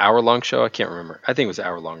is it hour long show? I can't remember. I think it was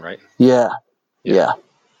hour long, right? Yeah, Yeah. yeah.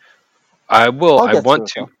 I will. I'll I get want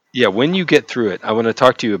through it to. though. Yeah, when you get through it, I want to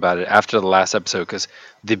talk to you about it after the last episode because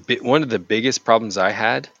one of the biggest problems I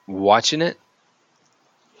had watching it,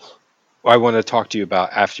 I want to talk to you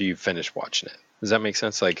about after you finish watching it. Does that make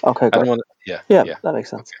sense? Like, Okay, I don't great. want to. Yeah, Yeah, yeah. that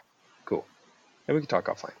makes Okay, sense. cool. And we can talk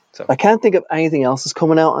offline. So, I can't think of anything else that's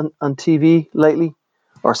coming out on TV lately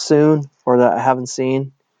or soon or that I haven't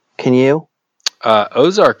seen. Can you?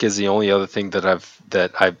 Ozark is the only other thing that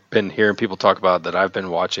I've been hearing people talk about that I've been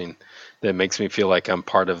watching that makes me feel like I'm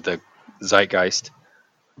part of the zeitgeist.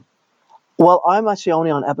 Well, I'm actually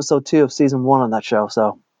only on episode 2 of season 1 on that show,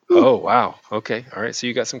 so Oh wow. Okay. All right. So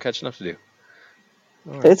you got some catching up to do.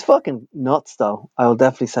 All right. it's fucking nuts, though. I will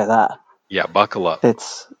definitely say that. Yeah. Buckle up.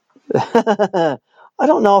 It's. I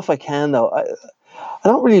don't know if I can though. I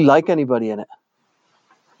don't really like anybody in it.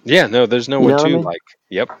 Yeah. No, there's no You one know what I to mean? like.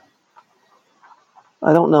 Yep.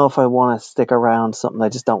 I don't know if I want to stick around something I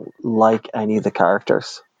just don't like any of the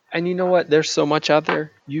characters. And you know what? There's so much out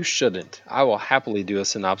there. You shouldn't. I will happily do a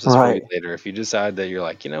synopsis for you Right. later if you decide that you're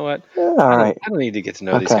like, you know what? All I don't. right. I don't need to get to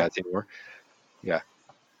know these Okay. guys anymore. Yeah.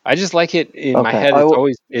 I just like it in my Okay. head. I It's will.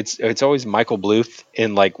 always it's always Michael Bluth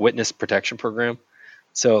in like Witness Protection Program.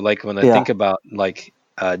 So like when I Yeah. think about like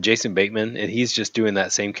Jason Bateman and he's just doing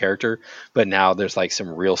that same character, but now there's like some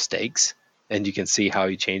real stakes and you can see how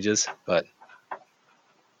he changes. But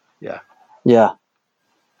yeah. Yeah.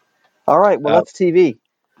 All right. Well, Uh, that's TV.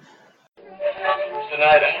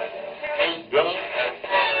 Tonight, Bill,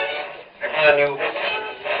 I knew.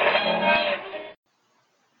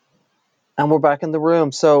 And we're back in the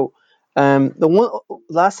room. So, the one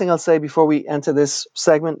last thing I'll say before we enter this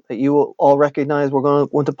segment that you will all recognize, we're going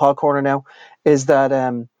to go into Pod Corner now, is that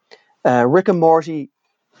Rick and Morty,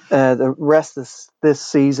 the rest of this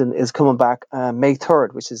season is coming back May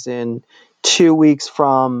 3rd, which is in 2 weeks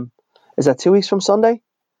from. Is that 2 weeks from Sunday?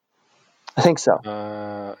 I think so.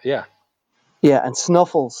 yeah, Yeah, and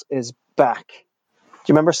Snuffles is back. Do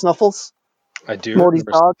you remember Snuffles? I do Morty's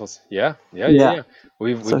remember dog? Snuffles. Yeah. Yeah.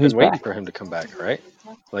 We've So he's been waiting back. for him to come back, right?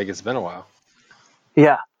 Like it's been a while.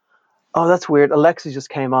 Yeah. Oh, that's weird. Alexa just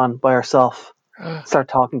came on by herself, started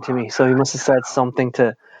talking to me. So he must have said something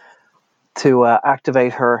to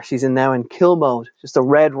activate her. She's now in kill mode, just a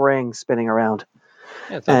red ring spinning around.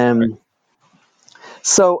 Yeah, it sounds right.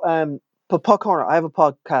 So, but Pod Corner, I have a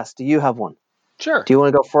podcast. Do you have one? Sure. Do you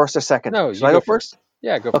want to go first or second? No, Should you I go go first?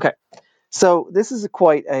 Yeah, go for Okay. it. So this is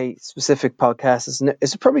quite a specific podcast.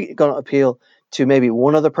 It's probably going to appeal to maybe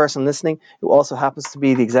one other person listening who also happens to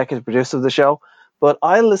be the executive producer of the show. But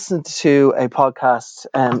I listened to a podcast,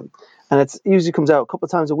 and it usually comes out a couple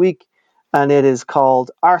of times a week, and it is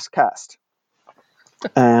called Arsecast.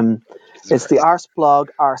 It's the Arse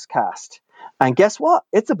blog Arsecast, and guess what?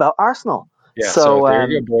 It's about Arsenal. Yeah. So there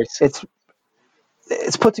you go, boys.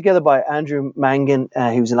 It's put together by Andrew Mangan.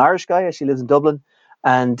 He was an Irish guy. Actually lives in Dublin,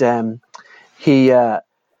 and he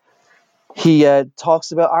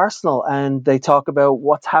talks about Arsenal, and they talk about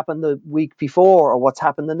what's happened the week before or what's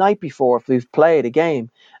happened the night before if we've played a game,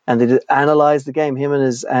 and they analyze the game. Him and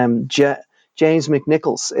his James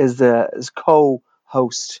McNichols is his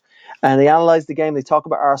co-host, and they analyze the game. They talk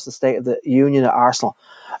about Arsenal, state of the union at Arsenal,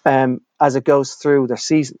 as it goes through their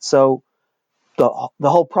season. So the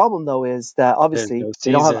whole problem though is that obviously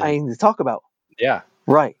they don't have anything to talk about. Yeah.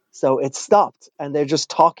 Right. So it stopped, and they're just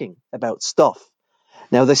talking about stuff.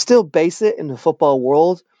 Now, they still base it in the football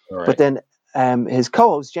world, but then his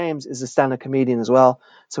co-host, James, is a stand-up comedian as well.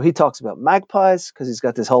 So he talks about magpies because he's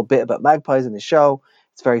got this whole bit about magpies in his show.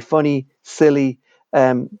 It's very funny, silly.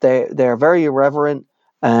 They're very irreverent,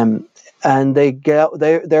 and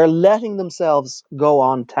they're letting themselves go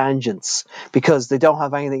on tangents because they don't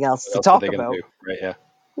have anything else to talk about. Right, yeah.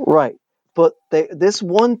 Right. But this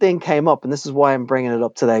one thing came up, and this is why I'm bringing it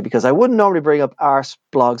up today, because I wouldn't normally bring up Arse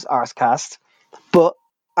Blogs, Arsecast, but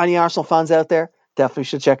any Arsenal fans out there definitely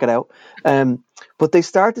should check it out. But they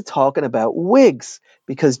started talking about wigs,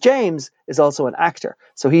 because James is also an actor.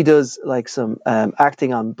 So he does like some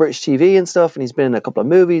acting on British TV and stuff, and he's been in a couple of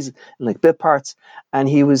movies and like bit parts. And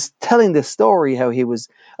he was telling this story how he was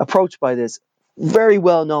approached by this very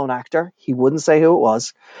well-known actor, he wouldn't say who it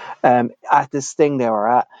was, at this thing they were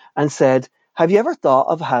at, and said, have you ever thought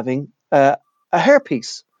of having a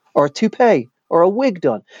hairpiece or a toupee or a wig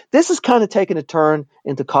done? This is kind of taking a turn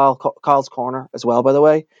into Kyle's Corner as well, by the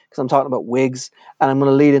way, because I'm talking about wigs, and I'm going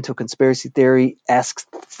to lead into a conspiracy theory-esque.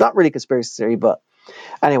 It's not really conspiracy theory, but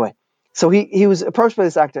anyway. So he was approached by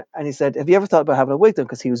this actor, and he said, have you ever thought about having a wig done?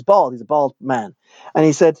 Because he was bald. He's a bald man. And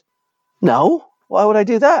he said, no, why would I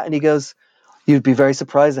do that? And he goes, you'd be very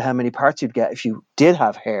surprised at how many parts you'd get if you did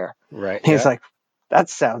have hair. Right. And he's like, that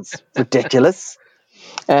sounds ridiculous.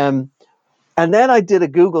 And then I did a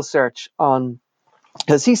Google search on,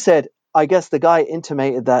 because he said, I guess the guy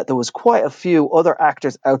intimated that there was quite a few other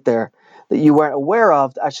actors out there that you weren't aware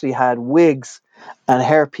of that actually had wigs and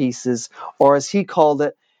hair pieces, or as he called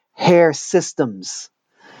it, hair systems.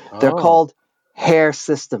 They're called hair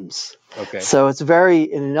systems. Okay. So it's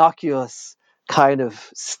very innocuous kind of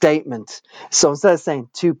statement. So instead of saying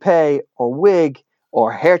toupee or wig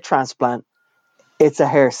or hair transplant, it's a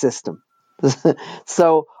hair system.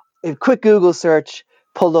 So a quick Google search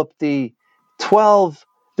pulled up the 12,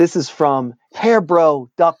 this is from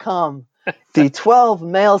hairbro.com, the 12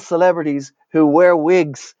 male celebrities who wear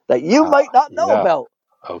wigs that you might not know about.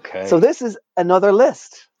 Okay. So this is another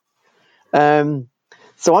list. So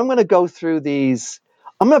I'm going to go through these.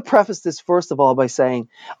 I'm going to preface this first of all by saying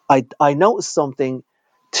I noticed something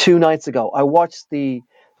 2 nights ago. I watched the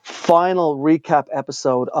final recap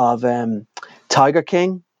episode of Tiger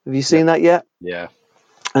King. Have you seen that yet? Yeah.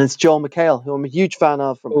 And it's Joel McHale, who I'm a huge fan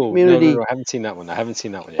of from Community. No, I haven't seen that one.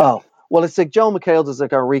 yet. Oh, well, it's like Joel McHale does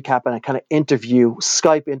like a recap and a kind of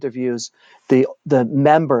Skype interviews the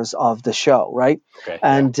members of the show, right? Okay.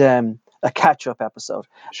 And a catch-up episode.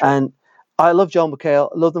 Sure. And I love Joel McHale.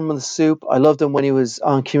 I loved him in The Soup. I loved him when he was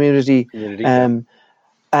on Community. And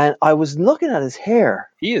I was looking at his hair.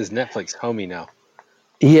 He is Netflix homie now.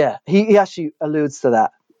 Yeah, he actually alludes to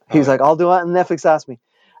that. He's like, I'll do it, and Netflix asked me.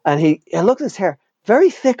 And I looked at his hair, very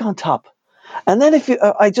thick on top. And then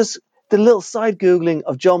I just did a little side Googling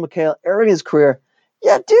of Joel McHale early in his career.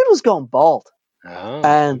 Yeah, dude was going bald.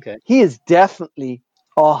 And he is definitely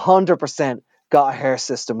 100% got a hair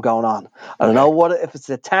system going on. I don't know if it's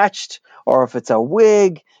attached or if it's a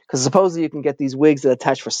wig, because supposedly you can get these wigs that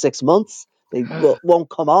attach for 6 months. They won't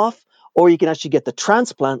come off. Or you can actually get the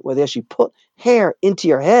transplant where they actually put hair into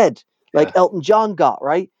your head, like Elton John got,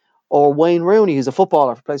 right? Or Wayne Rooney, who's a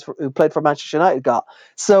footballer who played for Manchester United, got.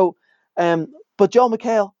 So, but Joel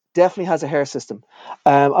McHale definitely has a hair system.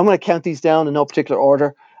 I'm going to count these down in no particular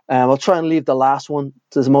order. I'll try and leave the last one,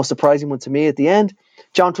 the most surprising one to me at the end.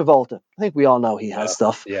 John Travolta. I think we all know he has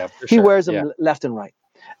stuff. Yeah, for he sure. wears them left and right.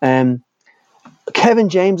 Kevin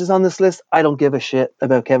James is on this list. I don't give a shit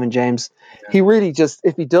about Kevin James. Yeah. He really just,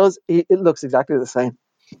 if he does, it looks exactly the same.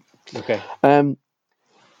 Okay.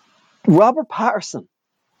 Robert Pattinson.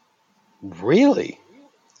 Really?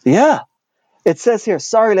 Yeah. It says here,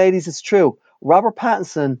 sorry ladies, it's true. Robert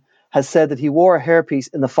Pattinson has said that he wore a hairpiece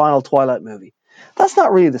in the final Twilight movie. That's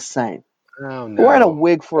not really the same. Oh Wearing a no,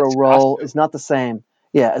 wig for a that's a role costume. is not the same,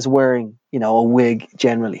 as wearing, a wig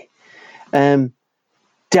generally.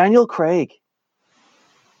 Daniel Craig.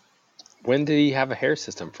 When did he have a hair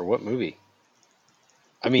system for what movie?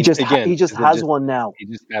 I He mean, just again, he just is it has just one now. he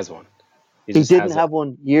just has one? He He just didn't has it. have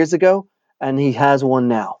one years ago, and he has one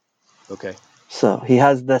now. Okay, So he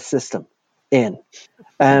has the system in.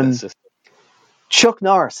 that's Um, just Chuck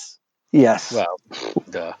Norris. Yes. well,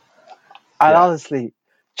 duh. And Yeah. honestly,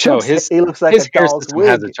 No, he looks like a his hair doll's system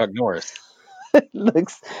has a wig. Chuck Norris.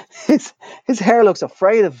 looks his hair looks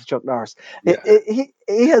afraid of Chuck Norris. Yeah,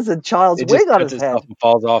 He has a child's it just wig on cuts his head. itself and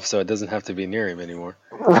falls off, so it doesn't have to be near him anymore.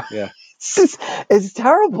 Yeah. It's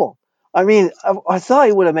terrible. I mean, I thought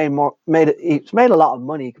he would have he's made a lot of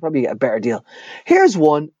money. He could probably get a better deal. Here's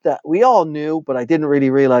one that we all knew, but I didn't really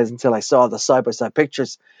realize until I saw the side by side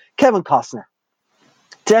pictures. Kevin Costner,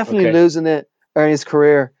 definitely Okay. losing it in his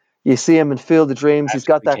career. You see him in Field of Dreams. He's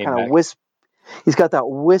After got he that came kind of back. wisp. He's got that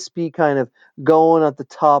wispy kind of going at the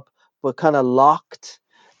top, but kind of locked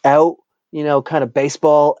out, kind of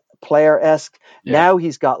baseball player-esque. Yeah. Now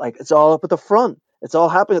he's got it's all up at the front. It's all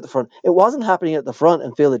happening at the front. It wasn't happening at the front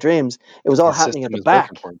in Field of Dreams. It was all His happening at system the is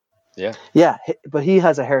working back. for him. Yeah. Yeah, but he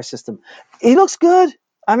has a hair system. He looks good.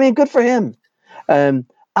 I mean, good for him.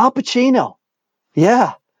 Al Pacino.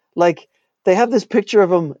 Yeah. They have this picture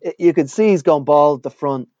of him. You can see he's gone bald at the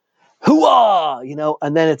front. Hooah!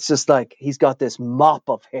 And then it's just he's got this mop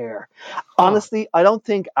of hair. Honestly, I don't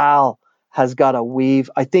think Al has got a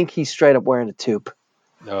weave. I think he's straight up wearing a toupee.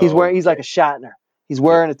 He's like a Shatner. He's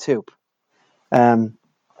wearing a toupee.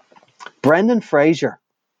 Brendan Fraser.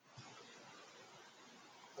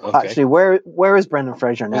 Okay. Actually, where is Brendan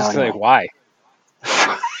Fraser now? Just Anyway? why?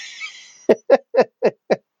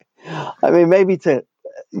 I mean, maybe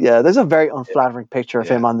there's a very unflattering picture of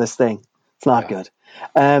him on this thing. It's not good.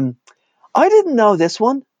 I didn't know this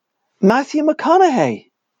one. Matthew McConaughey.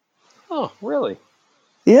 Oh, really?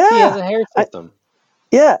 Yeah. He has a hair system.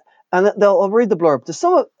 Yeah. And I'll read the blurb. To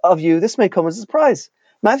some of you, this may come as a surprise.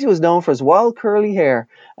 Matthew is known for his wild curly hair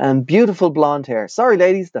and beautiful blonde hair. Sorry,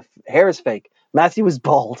 ladies, the hair is fake. Matthew is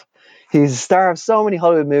bald. He's a star of so many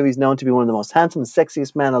Hollywood movies, known to be one of the most handsome and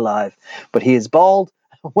sexiest men alive. But he is bald,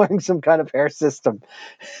 wearing some kind of hair system.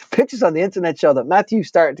 Pictures on the internet show that Matthew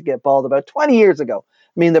started to get bald about 20 years ago.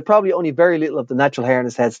 I mean, that probably only very little of the natural hair in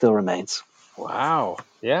his head still remains. Wow.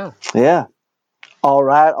 Yeah. Yeah. All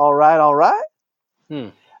right.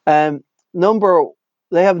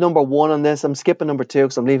 They have number one on this. I'm skipping number two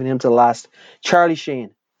because I'm leaving him to the last. Charlie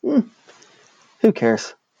Sheen. Who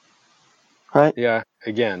cares? Right? Yeah.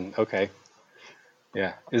 Again. Okay.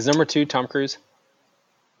 Yeah. Is number 2 Tom Cruise?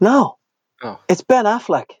 No. Oh. It's Ben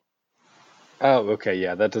Affleck. Oh. Okay.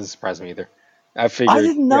 Yeah. That doesn't surprise me either. I figured. I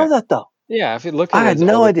didn't know that though. Yeah. If you look at I had his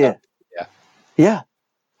no older idea. stuff, Yeah.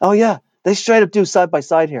 Oh yeah. They straight up do side by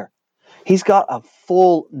side here. He's got a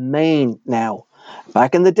full mane now.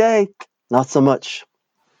 Back in the day, not so much.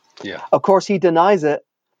 Yeah. Of course, he denies it,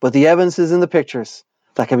 but the evidence is in the pictures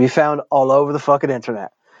that can be found all over the fucking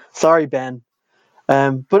internet. Sorry, Ben.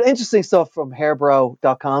 But interesting stuff from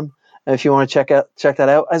hairbro.com. If you want to check that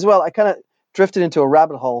out as well. I kind of drifted into a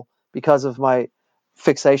rabbit hole because of my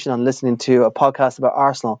fixation on listening to a podcast about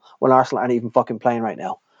Arsenal when Arsenal aren't even fucking playing right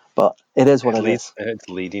now. But it is what it is. It's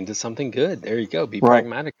leading to something good. There you go. Be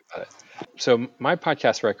pragmatic about it. So my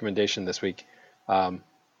podcast recommendation this week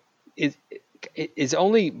is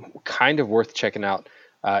only kind of worth checking out.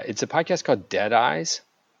 It's a podcast called Dead Eyes.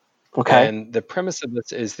 Okay. And the premise of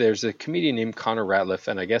this is there's a comedian named Connor Ratliff,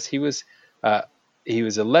 and I guess he was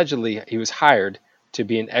hired to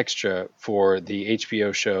be an extra for the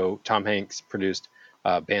HBO show Tom Hanks produced,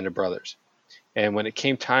 Band of Brothers. And when it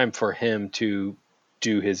came time for him to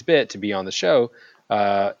do his bit to be on the show,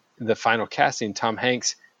 the final casting, Tom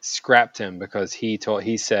Hanks scrapped him because he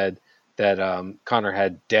said that Connor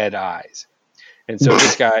had dead eyes. And so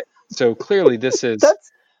this guy, so clearly this is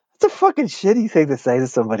that's a fucking shitty thing to say to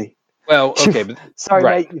somebody. Well, okay, but sorry,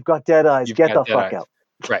 right. mate, you've got dead eyes. Get the fuck out.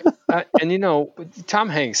 Right. And Tom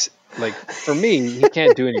Hanks, for me, he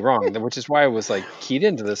can't do any wrong, which is why I was keyed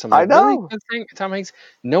into this. I'm like, I know. Really? Tom Hanks,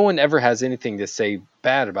 no one ever has anything to say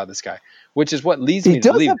bad about this guy, which is what leads me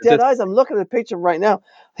to believe. He does have dead eyes. I'm looking at the picture right now.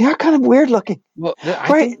 They are kind of weird looking. Well,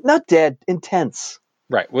 not dead, intense.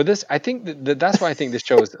 Right. Well, I think that's why I think this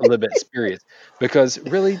show is a little bit spurious, because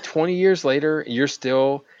really 20 years later, you're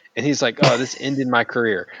still, and he's like, oh, this ended my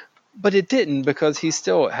career. But it didn't, because he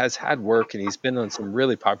still has had work and he's been on some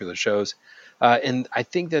really popular shows. And I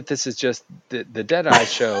think that this is just the Dead Eye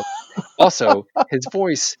show. Also, his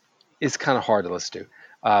voice is kind of hard to listen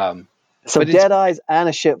to. So but it's dead eyes and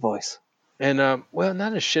a shit voice. and well,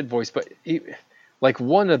 not a shit voice, but like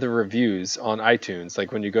one of the reviews on iTunes,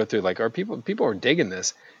 like when you go through, like, are people are digging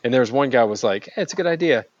this, and there's one guy was like, hey, it's a good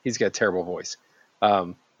idea. He's got a terrible voice.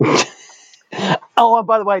 Oh, and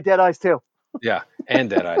by the way, dead eyes too. Yeah, and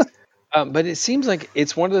dead eyes. But it seems like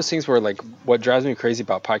it's one of those things where, like, what drives me crazy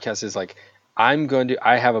about podcasts is like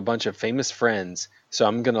I have a bunch of famous friends, so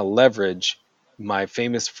I'm going to leverage my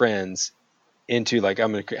famous friends into, like,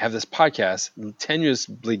 I'm going to have this podcast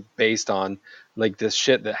tenuously based on, like, this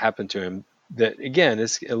shit that happened to him that, again,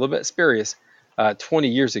 is a little bit spurious 20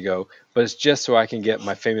 years ago, but it's just so I can get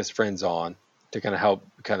my famous friends on to kind of help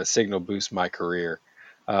kind of signal boost my career.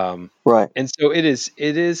 Right. And so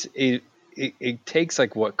it takes,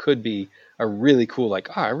 like, what could be a really cool, like,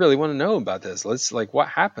 oh, I really want to know about this. Let's, like, what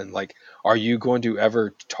happened? Like, are you going to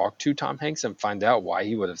ever talk to Tom Hanks and find out why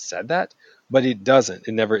he would have said that? But it doesn't.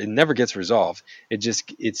 It never gets resolved. It's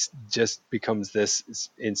just becomes this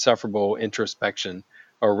insufferable introspection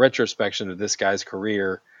or retrospection of this guy's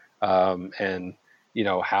career, and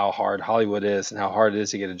how hard Hollywood is and how hard it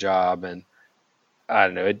is to get a job. And I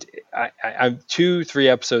don't know. I'm 2-3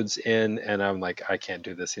 episodes in, and I'm like, I can't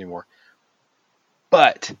do this anymore.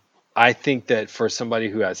 But I think that for somebody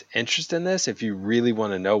who has interest in this, if you really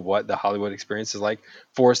want to know what the Hollywood experience is like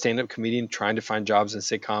for a stand-up comedian trying to find jobs in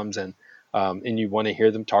sitcoms, and you want to hear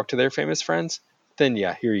them talk to their famous friends, then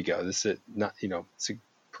yeah, here you go. This is not, it's a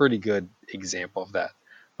pretty good example of that.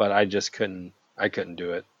 But I couldn't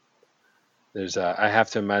do it. I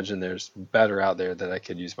have to imagine there's better out there that I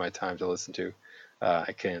could use my time to listen to.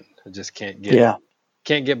 I just can't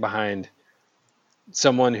get behind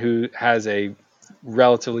someone who has a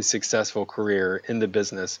relatively successful career in the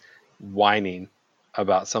business whining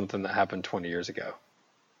about something that happened 20 years ago.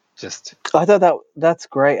 I thought that's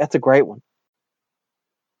great. That's a great one.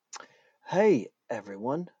 Hey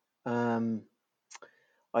everyone.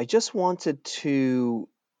 I just wanted to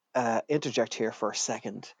interject here for a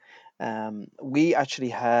second. We actually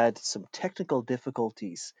had some technical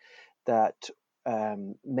difficulties that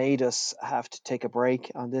made us have to take a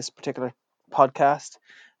break on this particular podcast,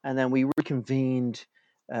 and then we reconvened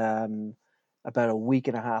about a week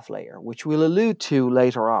and a half later, which we'll allude to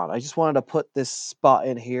later on. I just wanted to put this spot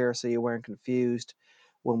in here so you weren't confused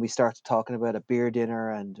when we started talking about a beer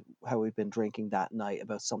dinner and how we've been drinking that night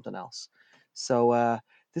about something else. So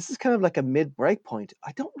this is kind of like a mid-break point.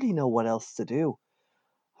 I don't really know what else to do.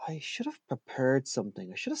 I should have prepared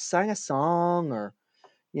something. I should have sang a song or,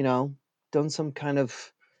 done some kind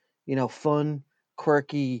of, fun,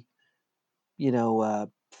 quirky,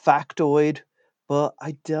 factoid, but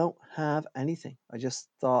I don't have anything. I just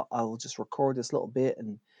thought I'll just record this little bit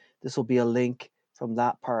and this will be a link from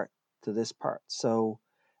that part to this part. So,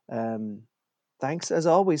 thanks as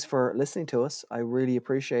always for listening to us. I really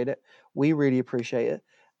appreciate it. We really appreciate it.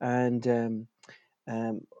 And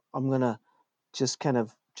I'm going to just kind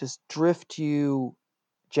of just drift you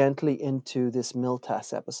gently into this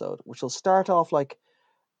Miltas episode, which will start off like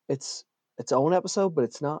it's its own episode, but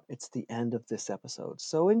it's not. It's the end of this episode.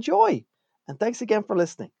 So enjoy. And thanks again for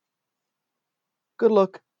listening. Good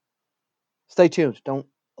luck. Stay tuned. Don't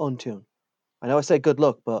untune. I know I say good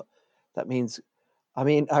luck, but that means, I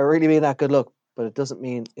really mean that good luck, but it doesn't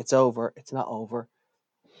mean it's over. It's not over.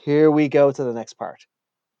 Here we go to the next part.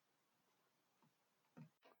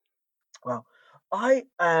 Well, I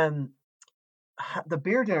the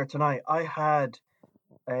beer dinner tonight, I had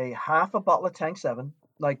a half a bottle of Tank 7,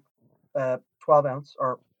 like 12 ounce,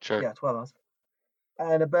 or Sure. yeah, 12 ounce,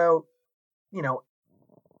 and about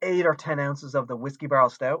 8 or 10 ounces of the whiskey barrel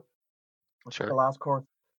stout, which was the last course.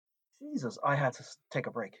 Jesus, I had to take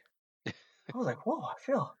a break. I was like, whoa, I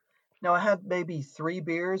feel. Now I had maybe 3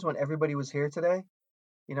 beers when everybody was here today.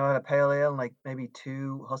 I had a pale ale and like maybe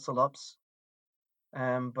 2 hustle ups.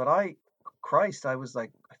 But I was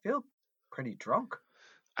like, I feel pretty drunk.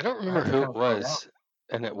 I don't I remember had to who kind it of slow down. was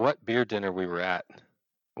and at what beer dinner we were at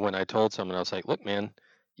when I told someone, I was like, look, man,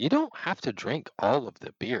 you don't have to drink all of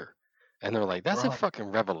the beer. And they're like, that's a Right.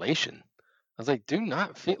 fucking revelation. I was like, do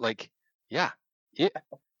not feel like, yeah,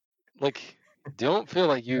 like, don't feel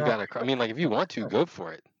like you No, gotta, I mean, like, if you want to, go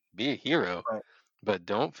for it. Be a hero, right. but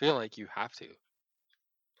don't feel like you have to.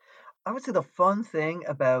 I would say the fun thing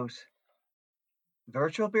about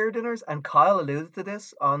virtual beer dinners, and Kyle alluded to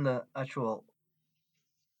this on the actual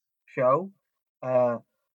show,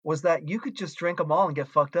 was that you could just drink them all and get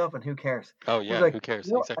fucked up and who cares? Oh, It was yeah, like, who cares?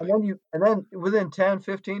 and Exactly. then within 10,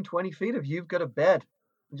 15, 20 feet of you've got a bed.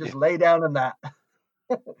 And just lay down in that.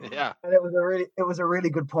 Yeah, And it was a really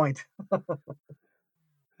good point.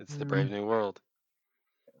 it's the brave new world.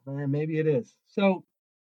 Maybe it is. So,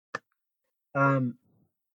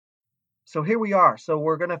 so here we are. So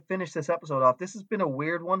we're gonna finish this episode off. This has been a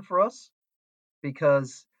weird one for us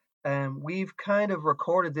because we've kind of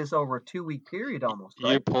recorded this over a 2-week period almost,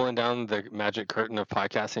 You're right? pulling down the magic curtain of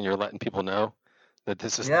podcasting. You're letting people know that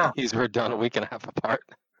Yeah. these were done a week and a half apart.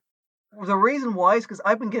 The reason why is because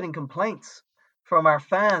I've been getting complaints from our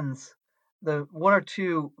fans, the one or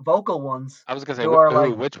two vocal ones, I was gonna say, who are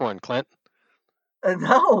like, which one, Clint?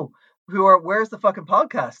 no, who are, where's the fucking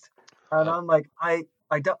podcast? And Oh. I'm like,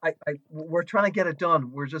 we're trying to get it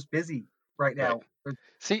done. We're just busy right now.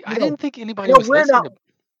 See, I know, didn't think anybody was we're listening. not.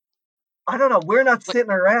 I don't know. We're not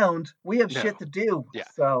sitting around. We have No. shit to do. Yeah.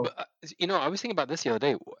 So, But, I was thinking about this the other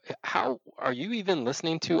day. How are you even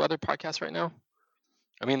listening to other podcasts right now?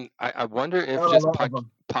 I mean, I wonder if not a just lot of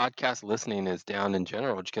them. podcast listening is down in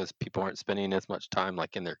general because people aren't spending as much time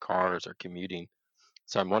like in their cars or commuting.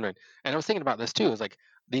 So I'm wondering, and I was thinking about this too. It's like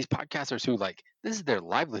these podcasters who like this is their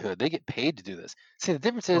livelihood. They get paid to do this. See, the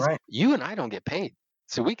difference is Right. you and I don't get paid,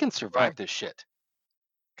 so we can survive Right. this shit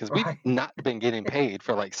because Right. we've not been getting paid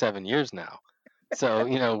for like 7 years now. So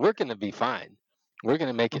we're gonna be fine. We're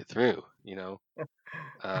gonna make it through.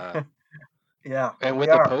 Yeah. And we with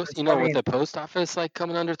the are. post, It's- I with mean, the post office like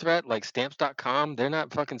coming under threat, like stamps.com, they're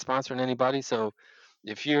not fucking sponsoring anybody. So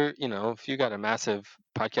if you're, if you got a massive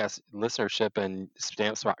podcast listenership and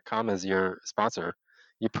stamps.com is your sponsor,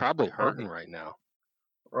 you're probably hurting right now.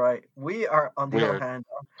 right. We are, on the We're other hand,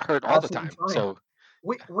 hurt all the absolutely time. fine. So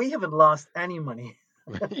we haven't lost any money.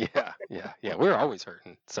 yeah. We're always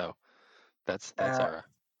hurting. So that's our.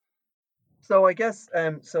 So I guess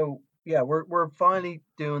so yeah, we're finally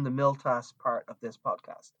doing the Miltas part of this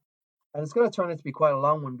podcast. And it's going to turn out to be quite a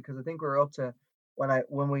long one because I think we're up to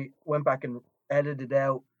when we went back and edited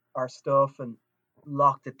out our stuff and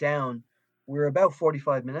locked it down, we're about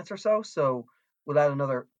 45 minutes or so. So we'll add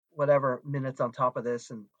another whatever minutes on top of this,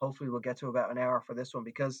 and hopefully we'll get to about an hour for this one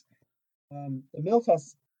because the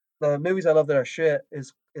Miltas, the movies I love that are shit,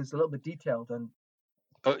 is a little bit detailed. And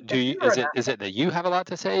Is it that you have a lot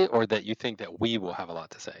to say or that you think that we will have a lot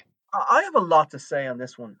to say? I have a lot to say on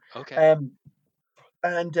this one. Okay.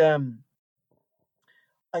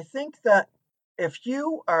 I think that if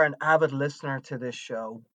you are an avid listener to this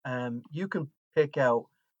show, you can pick out,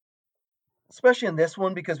 especially in this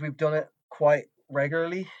one because we've done it quite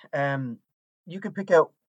regularly, you can pick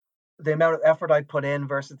out the amount of effort I put in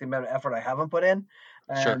versus the amount of effort I haven't put in.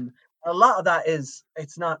 Sure. A lot of that is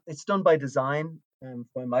it's done by design,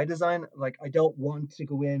 by my design. Like I don't want to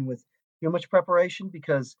go in with too much preparation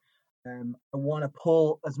because I want to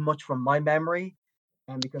pull as much from my memory.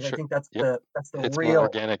 Because Sure. I think that's It's the more real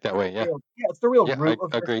organic that way. Yeah. it's the real Yeah, root I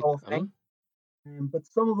of this agree. whole thing. But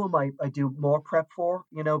some of them I do more prep for,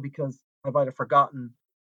 because I've either forgotten,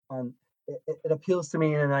 and it appeals to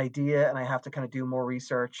me in an idea, and I have to kind of do more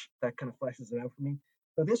research that kind of fleshes it out for me.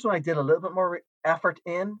 So this one I did a little bit more effort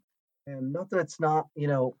in, and not that it's not,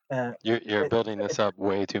 You're building this up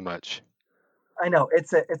way too much. I know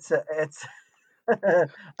it's and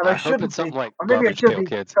I hope shouldn't it's something be, like or maybe I Garbage should Pail be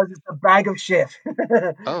Kids. because it's a bag of shit.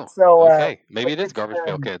 Oh, so okay. Maybe it is Garbage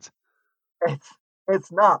Pail Kids.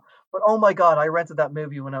 It's not. But oh my God, I rented that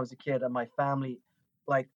movie when I was a kid, and my family,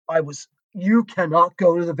 like, you cannot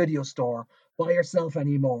go to the video store by yourself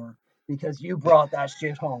anymore because you brought that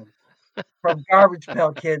shit home from Garbage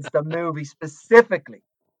Pail Kids, the movie specifically.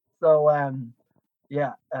 So,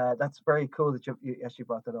 that's very cool that you actually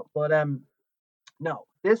brought that up. But no,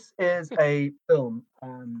 this is a film.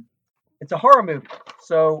 It's a horror movie.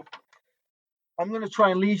 So I'm going to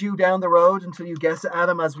try and lead you down the road until you guess it,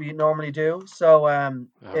 Adam, as we normally do. So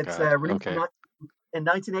it's released in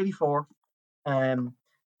 1984.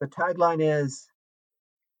 The tagline is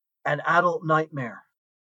 "An adult nightmare.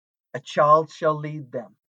 A child shall lead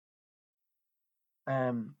them."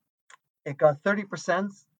 It got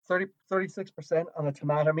 36% on a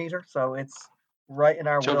tomato meter, so it's right in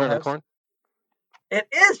our Children wheelhouse. of the Corn? It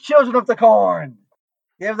is Children of the Corn.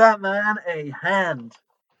 Give that man a hand.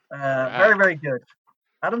 Very, very good.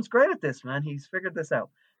 Adam's great at this, man. He's figured this out.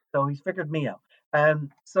 So he's figured me out.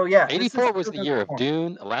 So yeah, 84 was the year of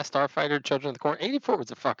Dune, Last Starfighter, Children of the Corn. 84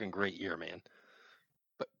 was a fucking great year, man.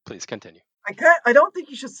 But please continue. I don't think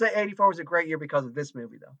you should say 84 was a great year because of this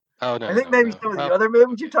movie, though. Oh no. I think maybe some of the other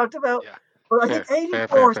movies you talked about. Yeah. But I think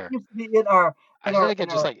 84 seems to be in our. I feel like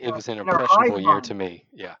it was an impressionable year to me.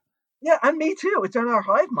 Yeah. Yeah, and me too. It's in our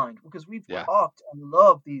hive mind because we've talked and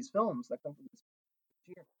loved these films that come from this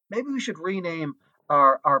year. Maybe we should rename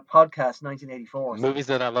our podcast 1984. Movies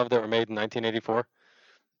that I love that were made in 1984.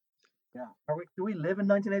 Yeah. Do we live in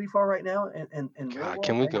 1984 right now? In God,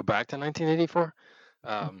 can we go back to 1984?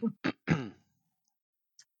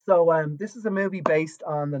 So this is a movie based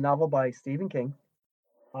on the novel by Stephen King,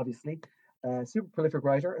 obviously. super prolific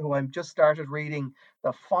writer who I'm just started reading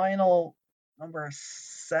the final number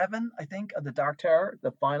 7, I think, of the Dark Tower,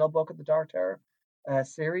 the final book of the Dark Tower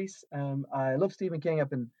series. I love Stephen King. I've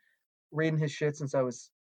been reading his shit since I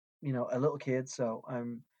was, a little kid. So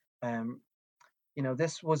um,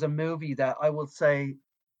 this was a movie that I will say,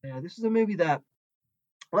 this is a movie that.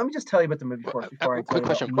 Let me just tell you about the movie first before I tell Quick you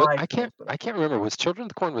about question. my I experience with it. can't remember. Was Children of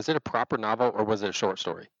the Corn, was it a proper novel or was it a short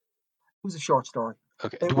story? It was a short story.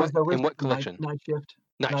 Okay. It was the In original what collection? Night Shift.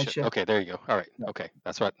 Night Shift. Okay, there you go. All right. Yeah. Okay,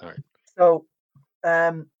 that's right. All right. So,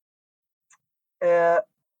 um, uh,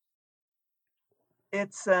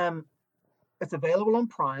 it's available on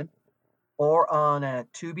Prime or on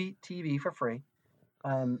Tubi TV for free.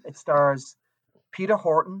 It stars Peter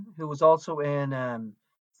Horton, who was also in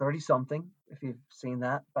 30 Something, if you've seen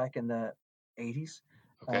that back in the 80s.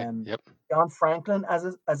 Okay. Yep. John Franklin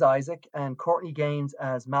as Isaac and Courtney Gaines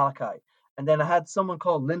as Malachi. And then I had someone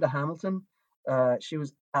called Linda Hamilton. She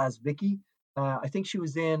was as Vicky. I think she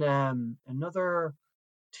was in another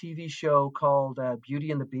TV show called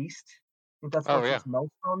Beauty and the Beast. I think that's what she's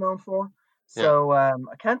most well known for. So I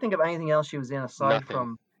can't think of anything else she was in aside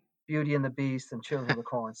from Beauty and the Beast and Children of the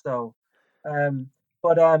Corn. So,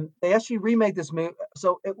 but they actually remade this movie.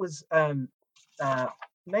 So it was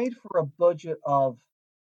made for a budget of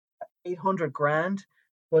 800 grand,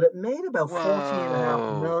 but it made about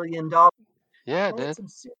 $14.5 million. Yeah, it it did. Some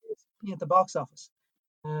serious money at the box office.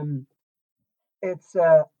 It's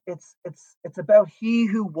about he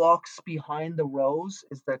who walks behind the rose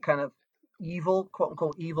is the kind of evil, quote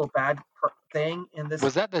unquote, evil bad thing in this.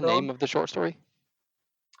 Was that the name of the short story?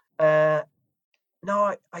 No,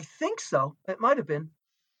 I think so. It might have been,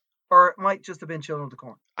 or it might just have been Children of the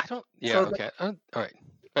Corn. I don't. Yeah. So okay. All right.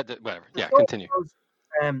 But whatever. Yeah. Continue.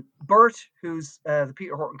 Bert, who's the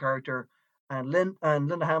Peter Horton character, and Linda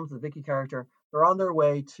Hamilton, the Vicky character, they're on their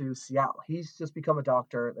way to Seattle. He's just become a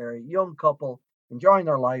doctor. They're a young couple enjoying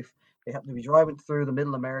their life. They happen to be driving through the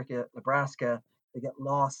middle of America, Nebraska. They get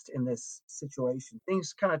lost in this situation.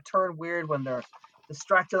 Things kind of turn weird when they're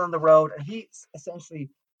distracted on the road, and he essentially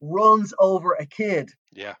runs over a kid.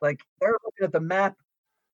 Yeah. Like they're looking at the map,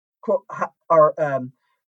 or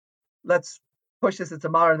let's push this into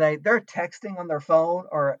modern day. They're texting on their phone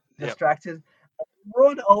or distracted.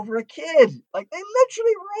 Run over a kid. Like they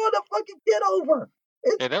literally run a fucking kid over.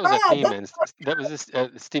 It's that was a theme, and that was this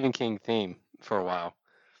Stephen King theme for a while.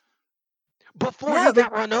 Before he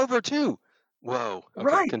got run over too. Whoa. Okay,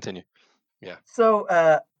 right. Continue. Yeah. So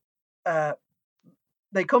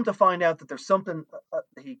they come to find out that there's something.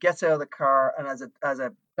 He gets out of the car, and as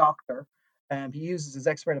a doctor, he uses his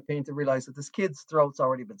expert opinion to realize that this kid's throat's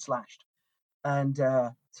already been slashed, and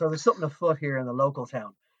so there's something afoot here in the local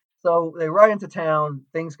town. So they ride into town.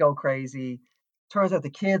 Things go crazy. Turns out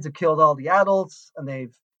the kids have killed all the adults, and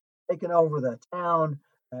they've taken over the town.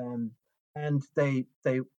 And they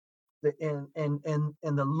in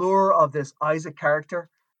the lure of this Isaac character,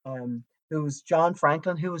 who's John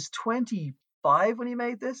Franklin, who was 25 when he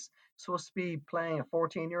made this, supposed to be playing a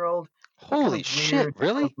 14-year-old. Holy shit!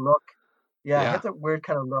 Really? Kind of look. Yeah, he has a weird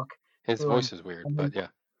kind of look. His voice is weird, but yeah.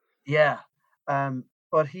 Yeah.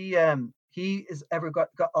 But he has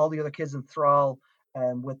got all the other kids in thrall,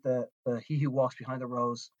 with the he who walks behind the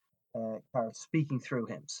rose card speaking through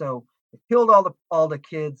him. So they killed all the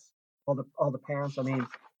kids, all the parents. I mean,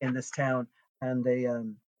 in this town, and they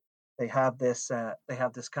have this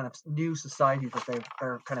kind of new society that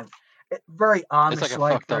they're kind of very Amish, it's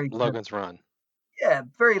like a fucked up Logan's Run. Yeah,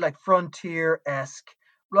 very like frontier-esque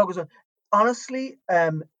Logan's Run. Honestly,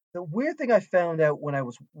 the weird thing I found out when I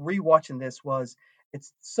was rewatching this was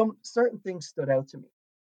some certain things stood out to me.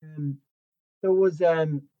 There was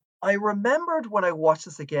I remembered when I watched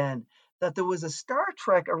this again that there was a Star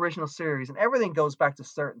Trek original series, and everything goes back to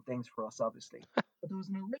certain things for us, obviously. But there was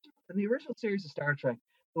in the original series of Star Trek,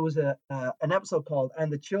 there was an episode called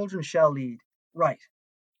 "And the Children Shall Lead." Right.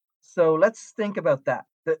 So let's think about that.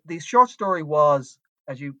 The short story was,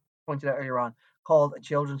 as you pointed out earlier on, called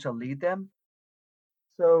 "Children Shall Lead Them."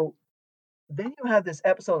 So then you had this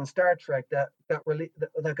episode in Star Trek that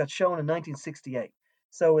got shown in 1968.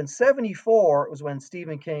 So in 74 it was when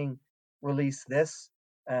Stephen King released this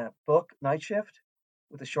book, Night Shift,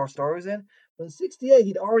 with the short stories in. But in 68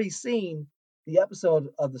 he'd already seen the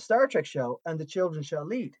episode of the Star Trek show "And the Children Shall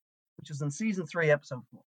Lead," which was in season 3, episode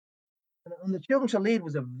 4. And "The Children Shall Lead"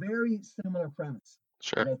 was a very similar premise.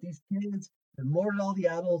 Sure. About these kids that murdered all the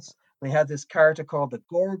adults. They had this character called the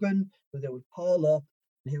Gorgon, who they would call up,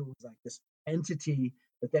 and who was like this entity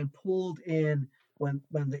that then pulled in when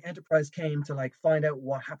the Enterprise came to like find out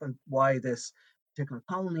what happened, why this particular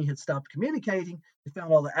colony had stopped communicating. They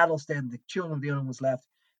found all the adults dead, and the children of the other was left.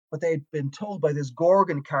 but they'd been told by this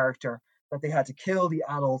Gorgon character that they had to kill the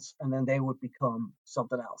adults and then they would become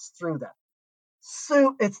something else through that.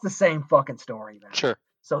 So it's the same fucking story, man. Sure.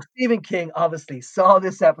 So Stephen King obviously saw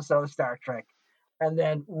this episode of Star Trek and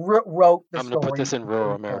then wrote the I'm story. gonna put this in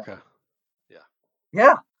rural America.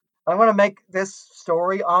 Yeah, I want to make this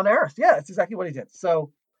story on Earth. Yeah, it's exactly what he did.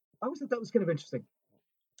 So I always thought that was kind of interesting.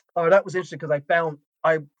 Oh, that was interesting because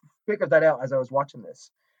I figured that out as I was watching this.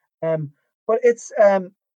 But it's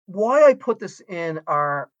why I put this in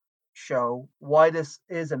our show, why this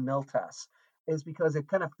is a Miltas, is because it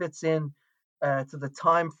kind of fits in to the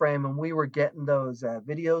time frame when we were getting those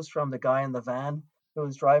videos from the guy in the van who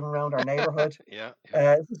was driving around our neighborhood. Yeah.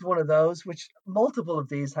 This is one of those, which multiple of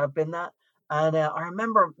these have been that. And I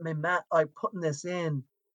remember putting this in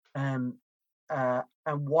and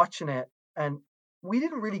watching it. And we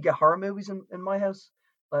didn't really get horror movies in my house.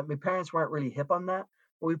 Like my parents weren't really hip on that.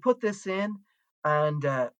 But we put this in and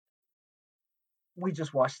we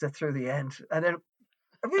just watched it through the end. And then,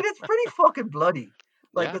 I mean, it's pretty fucking bloody.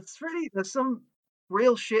 Like, Yeah. there's some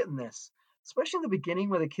real shit in this, especially in the beginning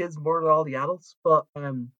where the kids murder all the adults. But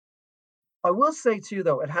I will say, too,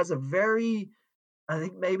 though, it has a very, I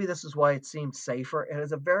think maybe this is why it seemed safer. It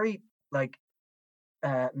has a very, like,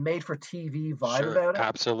 made for TV vibe Sure. about it.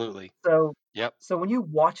 Absolutely. So, Yep. so when you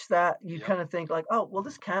watch that, you Yep. kind of think like, oh, well,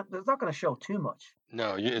 it's not going to show too much,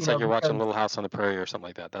 No, it's you like know, you're watching because Little House on the Prairie or something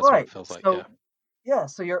like that. That's what right. it feels like. So Yeah.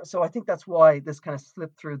 so I think that's why this kind of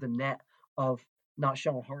slipped through the net of not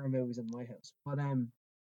showing horror movies in my house. But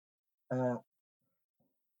uh,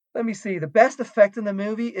 let me see. The best effect in the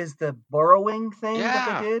movie is the burrowing thing that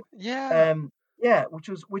they Yeah. did. Yeah. Yeah,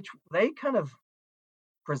 which they kind of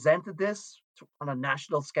presented this on a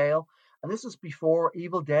national scale, and this was before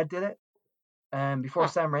Evil Dead did it. Before Huh.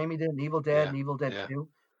 Sam Raimi did an Evil Dead Yeah. and Evil Dead Yeah. 2,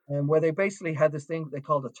 where they basically had this thing they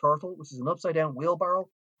called a turtle, which is an upside down wheelbarrow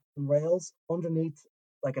and rails underneath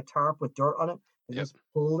like a tarp with dirt on it. They Yep. just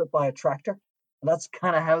pulled it by a tractor. And that's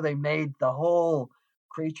kind of how they made the whole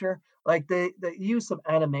creature. Like they use some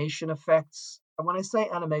animation effects. And when I say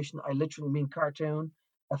animation, I literally mean cartoon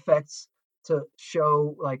effects to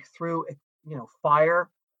show like through fire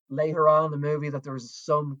later on in the movie that there was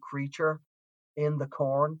some creature in the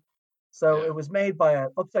corn. So Yeah. it was made by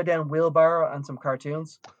an upside down wheelbarrow and some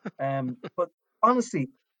cartoons. But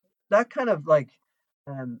honestly, that kind of like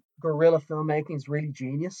guerrilla filmmaking is really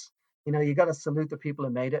genius. You know, you got to salute the people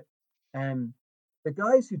who made it. Um, the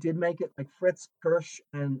guys who did make it, like Fritz Kirsch,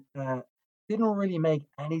 and didn't really make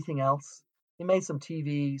anything else. He made some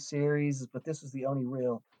TV series, but this was the only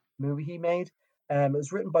real movie he made. It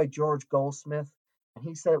was written by George Goldsmith, and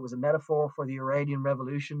he said it was a metaphor for the Iranian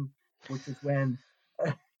Revolution, which is when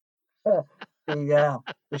the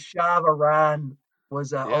Shah of Iran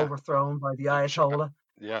was Yeah. overthrown by the Ayatollah.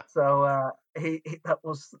 Yeah. So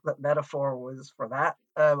that metaphor was for that.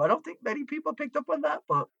 I don't think many people picked up on that,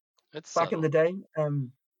 but It's back in the day.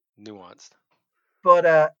 nuanced.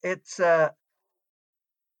 But it's the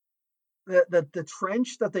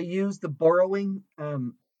trench that they used, the burrowing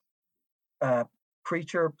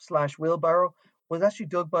creature / wheelbarrow, was actually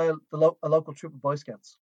dug by a local troop of Boy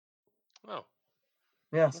Scouts. Oh.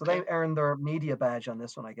 Yeah, so Okay. they earned their media badge on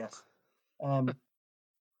this one, I guess. Um,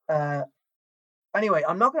 uh, anyway,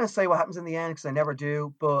 I'm not going to say what happens in the end because I never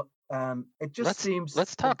do, but it just seems.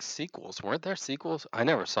 Let's talk sequels. Weren't there sequels? I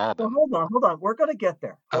never saw Well, them. hold on. We're going to get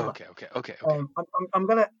there. Oh, Hold okay. on. I'm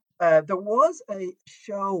going to. There was a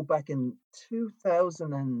show back in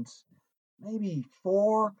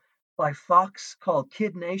 2004 by Fox called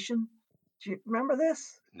Kid Nation. Do you remember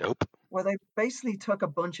this? Nope. Where they basically took a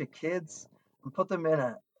bunch of kids and put them in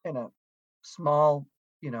a small,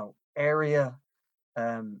 area,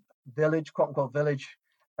 village, quote unquote village,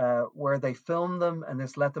 where they filmed them and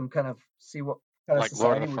just let them kind of see what kind of Like Lord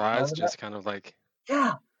society of the would Flies, smell just kind of like.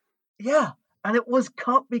 Yeah, yeah, and it was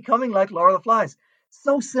becoming like Lord of the Flies,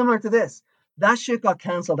 so similar to this. That shit got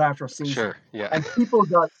cancelled after a season, Sure. Yeah. and people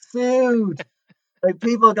got sued. Like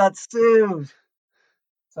people got sued.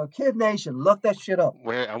 So Kid Nation, look that shit up.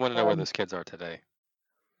 I want to know where those kids are today.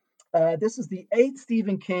 This is the 8th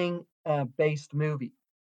Stephen King based movie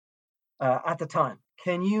at the time.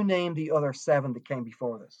 Can you name the other 7 that came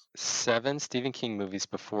before this? 7 Stephen King movies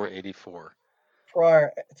before 84.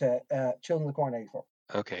 Prior to Children of the Corn 84.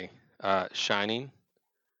 Okay. Shining.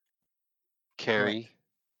 Carrie.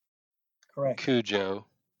 Correct. Cujo.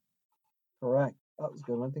 Correct. That was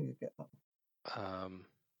good. I think you get that.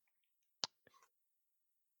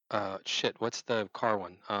 Shit. What's the car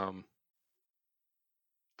one?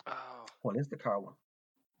 What is the car one?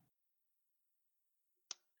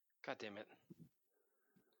 God damn it.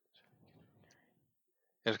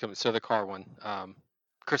 So the car one.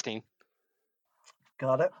 Christine.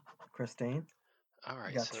 Got it, Christine. All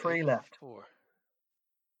right. You got So 3 left.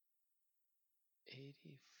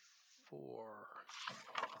 84.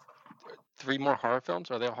 3 more horror films?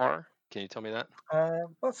 Are they horror? Can you tell me that?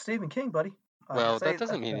 Well, Stephen King, buddy. Well, that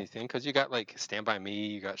doesn't mean anything because you got like Stand By Me,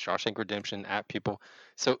 you got Shawshank Redemption, At People.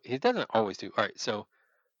 So he doesn't always do. All right. So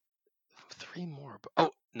 3 more.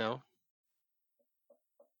 Oh, no.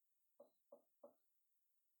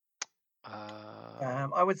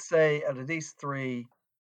 I would say out of these 3,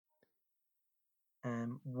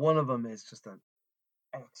 one of them is just an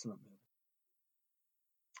excellent movie,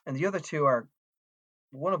 and the other 2 are.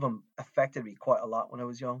 One of them affected me quite a lot when I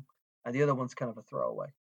was young, and the other one's kind of a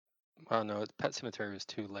throwaway. Well, no, Pet Sematary was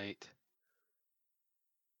too late.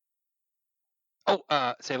 Oh,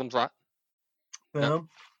 Salem's Lot. Boom. No.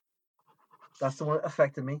 That's the one that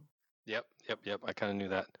affected me. Yep. I kind of knew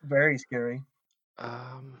that. Very scary.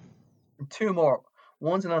 Um, And 2 more.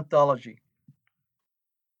 One's an anthology.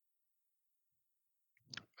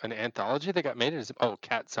 An anthology that got made is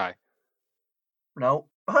Cat's Eye. No.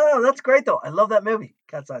 Oh, that's great though. I love that movie.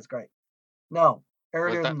 Cat's Eye's great. No,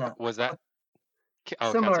 earlier than that. Was that?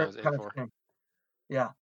 Oh, Similar Cat's Eye was kind 84. of thing. Yeah.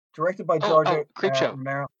 Directed by George Creepshow.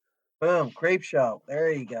 Romero. Boom. Creepshow.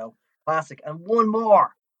 There you go. Classic. And one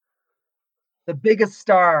more. The biggest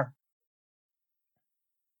star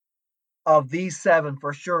of these 7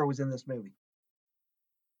 for sure was in this movie.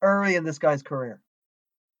 Early in this guy's career.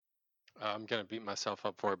 I'm gonna beat myself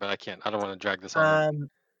up for it, but I can't. I don't want to drag this on.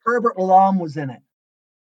 Herbert Lom was in it.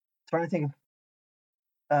 Trying to think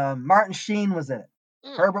of Martin Sheen was in it.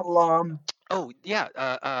 Herbert Lom. Oh yeah.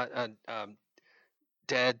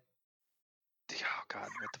 Dead. Oh God,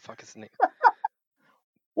 what the fuck is the name?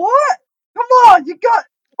 What? Come on, you got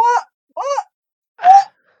what?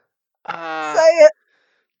 Say it.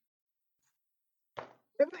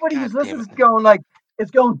 Everybody who's listening is going like,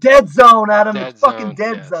 it's going dead zone, Adam. It's fucking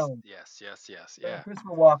dead zone. Yes. Yeah.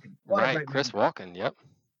 Christopher Walken. Right, Chris Walken. Yep.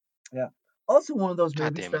 Yeah. Also one of those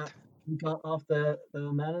movies that we got off the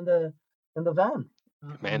man in the van.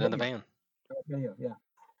 Man in the van. Video, yeah.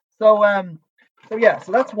 So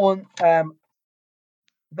so that's one.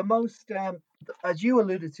 The most as you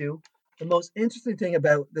alluded to, the most interesting thing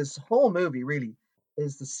about this whole movie really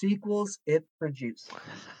is the sequels it produced.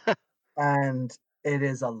 And it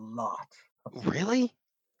is a lot. Really?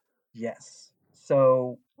 Yes.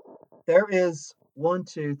 So there is 1,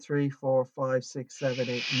 2, 3, 4, 5, 6, 7,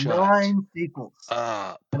 8, 9 sequels.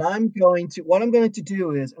 And what I'm going to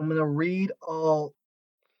do is I'm going to read all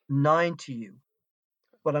 9 to you,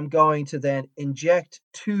 but I'm going to then inject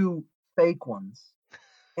 2 fake ones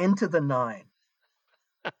into the 9.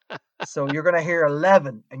 So you're going to hear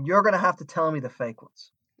 11, and you're going to have to tell me the fake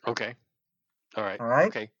ones. Okay. All right.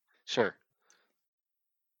 Okay. Sure.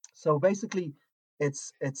 So basically,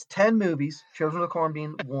 it's 10 movies, Children of the Corn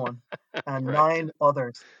being 1, and 9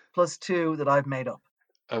 others, plus 2 that I've made up.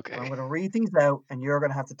 Okay. I'm going to read these out, and you're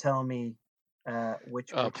going to have to tell me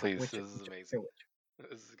which. Oh, please! This is amazing.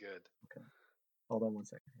 This is good. Okay. Hold on one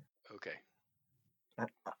second. Okay.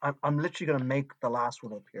 I'm literally going to make the last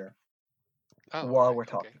one up here while we're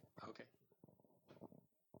talking. Okay.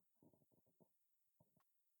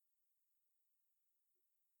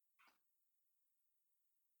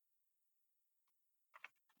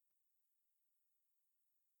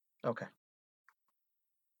 Okay.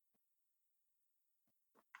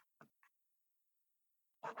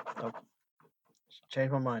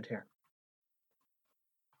 Change my mind here.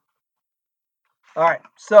 All right,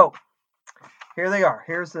 so here they are.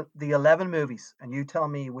 Here's the 11 movies, and you tell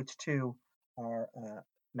me which 2 are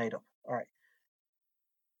made up. All right.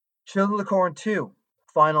 Children of the Corn 2,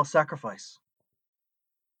 Final Sacrifice.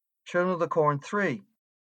 Children of the Corn 3,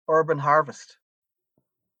 Urban Harvest.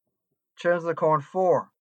 Children of the Corn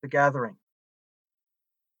 4, The Gathering.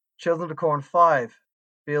 Children of the Corn 5,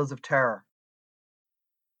 Fields of Terror.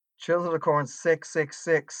 Children of the Corn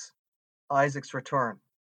 666, Isaac's Return.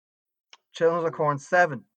 Children of the Corn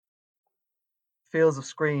 7, Fields of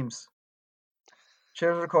Screams.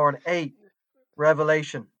 Children of the Corn 8,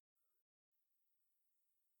 Revelation.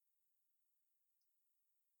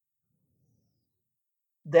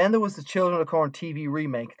 Then there was the Children of the Corn TV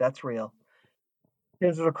remake. That's real.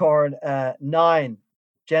 Children of the Corn 9,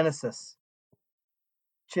 Genesis.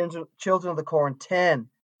 Children of the Corn 10,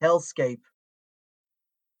 Hellscape.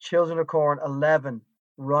 Children of the Corn 11,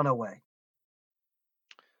 Runaway.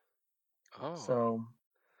 Oh. So.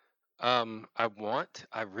 I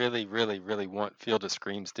really, really, really want Field of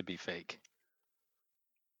Screams to be fake.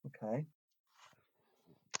 Okay.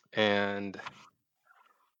 And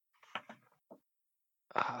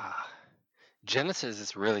Genesis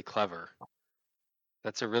is really clever.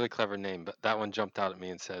 That's a really clever name, but that one jumped out at me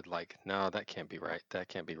and said, like, no, that can't be right. That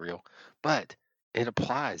can't be real. But it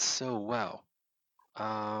applies so well.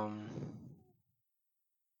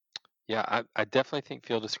 Yeah, I definitely think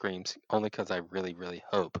Field of Screams, only because I really, really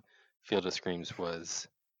hope Field of Screams was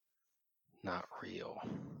not real.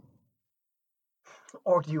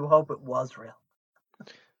 Or do you hope it was real?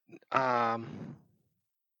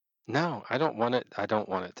 No, I don't want it. I don't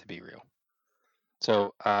want it to be real.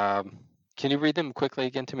 So, can you read them quickly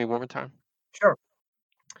again to me one more time? Sure.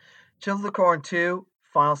 Children of the Corn 2,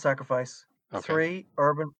 Final Sacrifice. Okay. 3,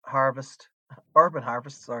 Urban Harvest.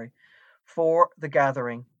 Sorry. 4, The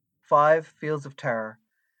Gathering. 5, Fields of Terror.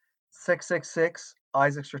 666,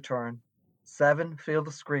 Isaac's Return. 7, Field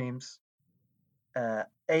of Screams.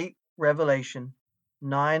 8, Revelation.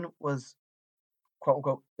 9 was quote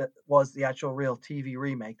unquote that was the actual real TV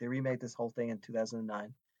remake. They remade this whole thing in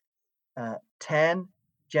 2009. 10,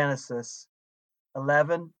 Genesis.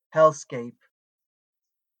 11, Hellscape.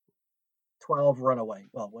 12, Runaway.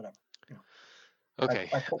 Well, whatever. Okay.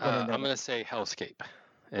 I put one in there. I'm going to say Hellscape.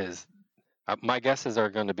 My guesses are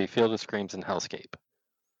going to be Field of Screams and Hellscape.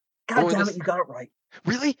 God damn it, you got it right.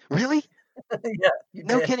 Really? Really? Yeah, you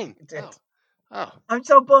No did. kidding. You did. Oh. I'm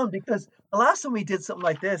so bummed because the last time we did something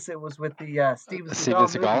like this, it was with the Steven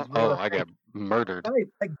Seagal movies. Oh, I got murdered.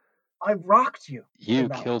 I rocked you. You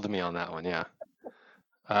killed me on that one, yeah.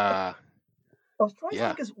 I was trying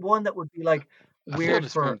to think of one that would be like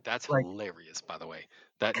weird for. That's like, hilarious, by the way.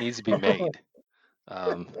 That needs to be made.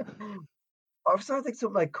 I was trying to think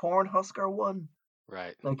something like Cornhusker one.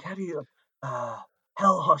 Right. Like how do you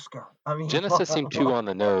Hellhusker? I mean, Genesis seemed too on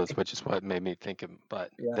the nose, which is what made me think of.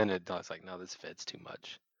 But then it was like, no, this fits too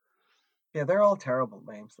much. Yeah, they're all terrible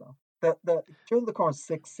names though. The Children of the Corn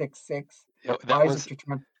 666. That was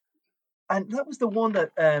Return. And that was the one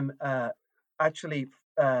that actually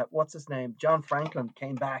what's his name? John Franklin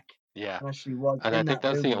came back. Yeah. And actually was. And I think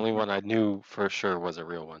that's the only one I knew for sure was a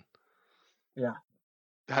real one. Yeah.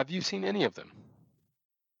 Have you seen any of them?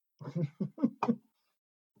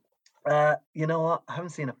 You know what? I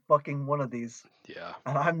haven't seen a fucking one of these. Yeah.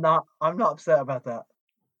 And I'm not upset about that.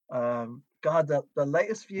 God, the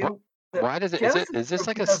latest few. Why does it? Is this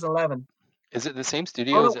like 2011? Is it the same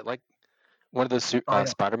studio? Is it like one of those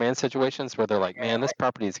Spider-Man situations where they're like, man, this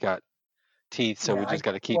property's got teeth, so we just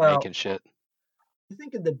got to keep making shit. I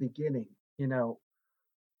think in the beginning, the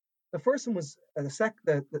first one was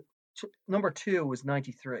the number 2 was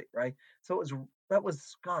 93, right? So that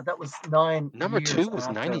was 9. Number 2 was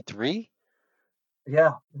 93.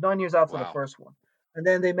 Yeah, 9 years after the first one, and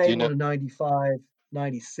then they made one in 95,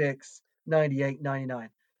 96, 98, 99.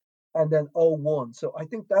 And then 01. So I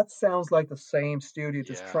think that sounds like the same studio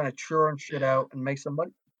just trying to churn shit out and make some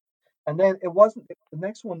money. And then it wasn't the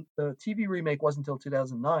next one. The TV remake wasn't until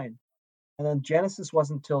 2009, and then Genesis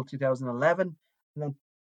wasn't until 2011, and then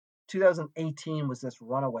 2018 was this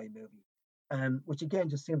Runaway movie, which again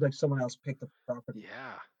just seems like someone else picked up the property.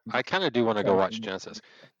 Yeah, I kind of do want to go watch Genesis.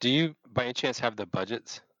 Do you, by any chance, have the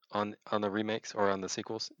budgets on the remakes or on the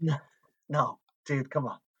sequels? No, dude, come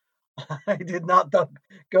on. I did not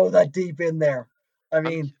go that deep in there. I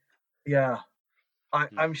mean,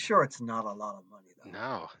 I'm sure it's not a lot of money though.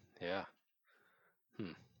 No, yeah.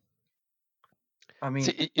 I mean,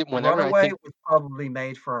 Runaway was probably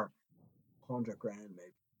made for $100,000,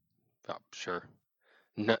 maybe. Oh, sure.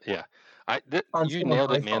 No, yeah. You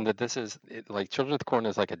nailed it, man. That this is like Children of the Corn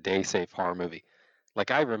is like a day safe horror movie. Like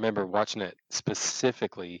I remember watching it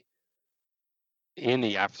specifically in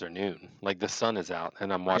the afternoon, like the sun is out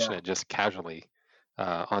and I'm watching it just casually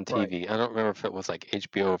on TV. I don't remember if it was like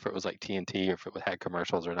HBO, if it was like TNT, or if it had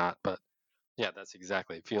commercials or not. But yeah, that's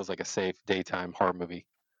exactly. It feels like a safe daytime horror movie.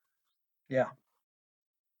 Yeah.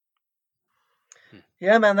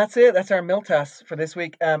 Yeah, man, that's it. That's our mill test for this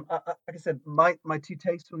week. Like I said, my 2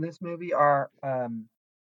 takes from this movie are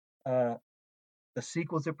the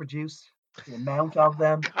sequels it produced, the amount of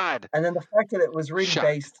them, God, and then the fact that it was really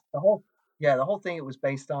based the whole thing. It was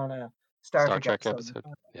based on a Star Trek episode.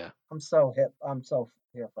 Yeah, I'm so hip. I'm so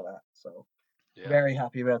here for that. So very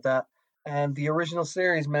happy about that. And the original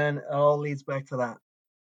series, man, it all leads back to that,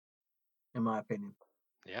 in my opinion.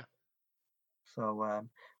 Yeah. So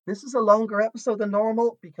this is a longer episode than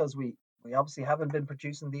normal because we obviously haven't been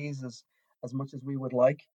producing these as much as we would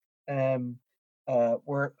like.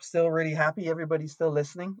 We're still really happy everybody's still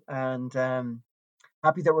listening, and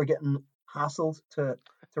happy that we're getting hassled to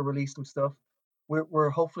release some stuff. We're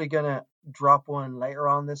hopefully gonna drop one later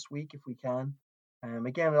on this week if we can.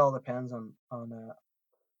 Again, it all depends on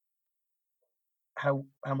how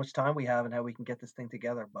much time we have and how we can get this thing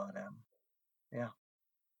together. But yeah.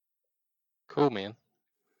 Cool, man.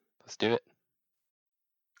 Let's do it.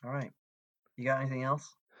 All right. You got anything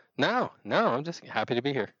else? No, I'm just happy to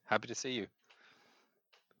be here. Happy to see you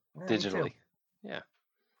Yeah, me too. digitally. Yeah.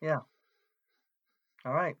 Yeah.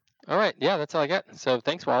 All right. All right. Yeah, that's all I got. So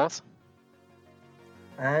thanks, Wallace.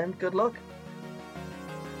 And good luck.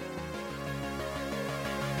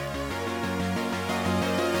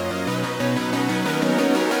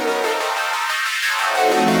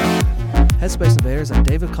 Headspace Invaders are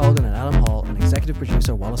David Colgan and Adam Hall, and executive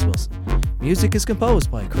producer Wallace Wilson. Music is composed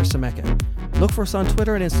by Chris Zemecka. Look for us on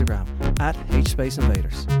Twitter and Instagram at HSpace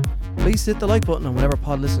Invaders. Please hit the like button on whatever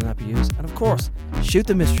pod listening app you use, and of course, shoot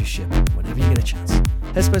the mystery ship whenever you get a chance.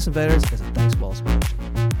 Headspace Invaders is a Thanks Wallace.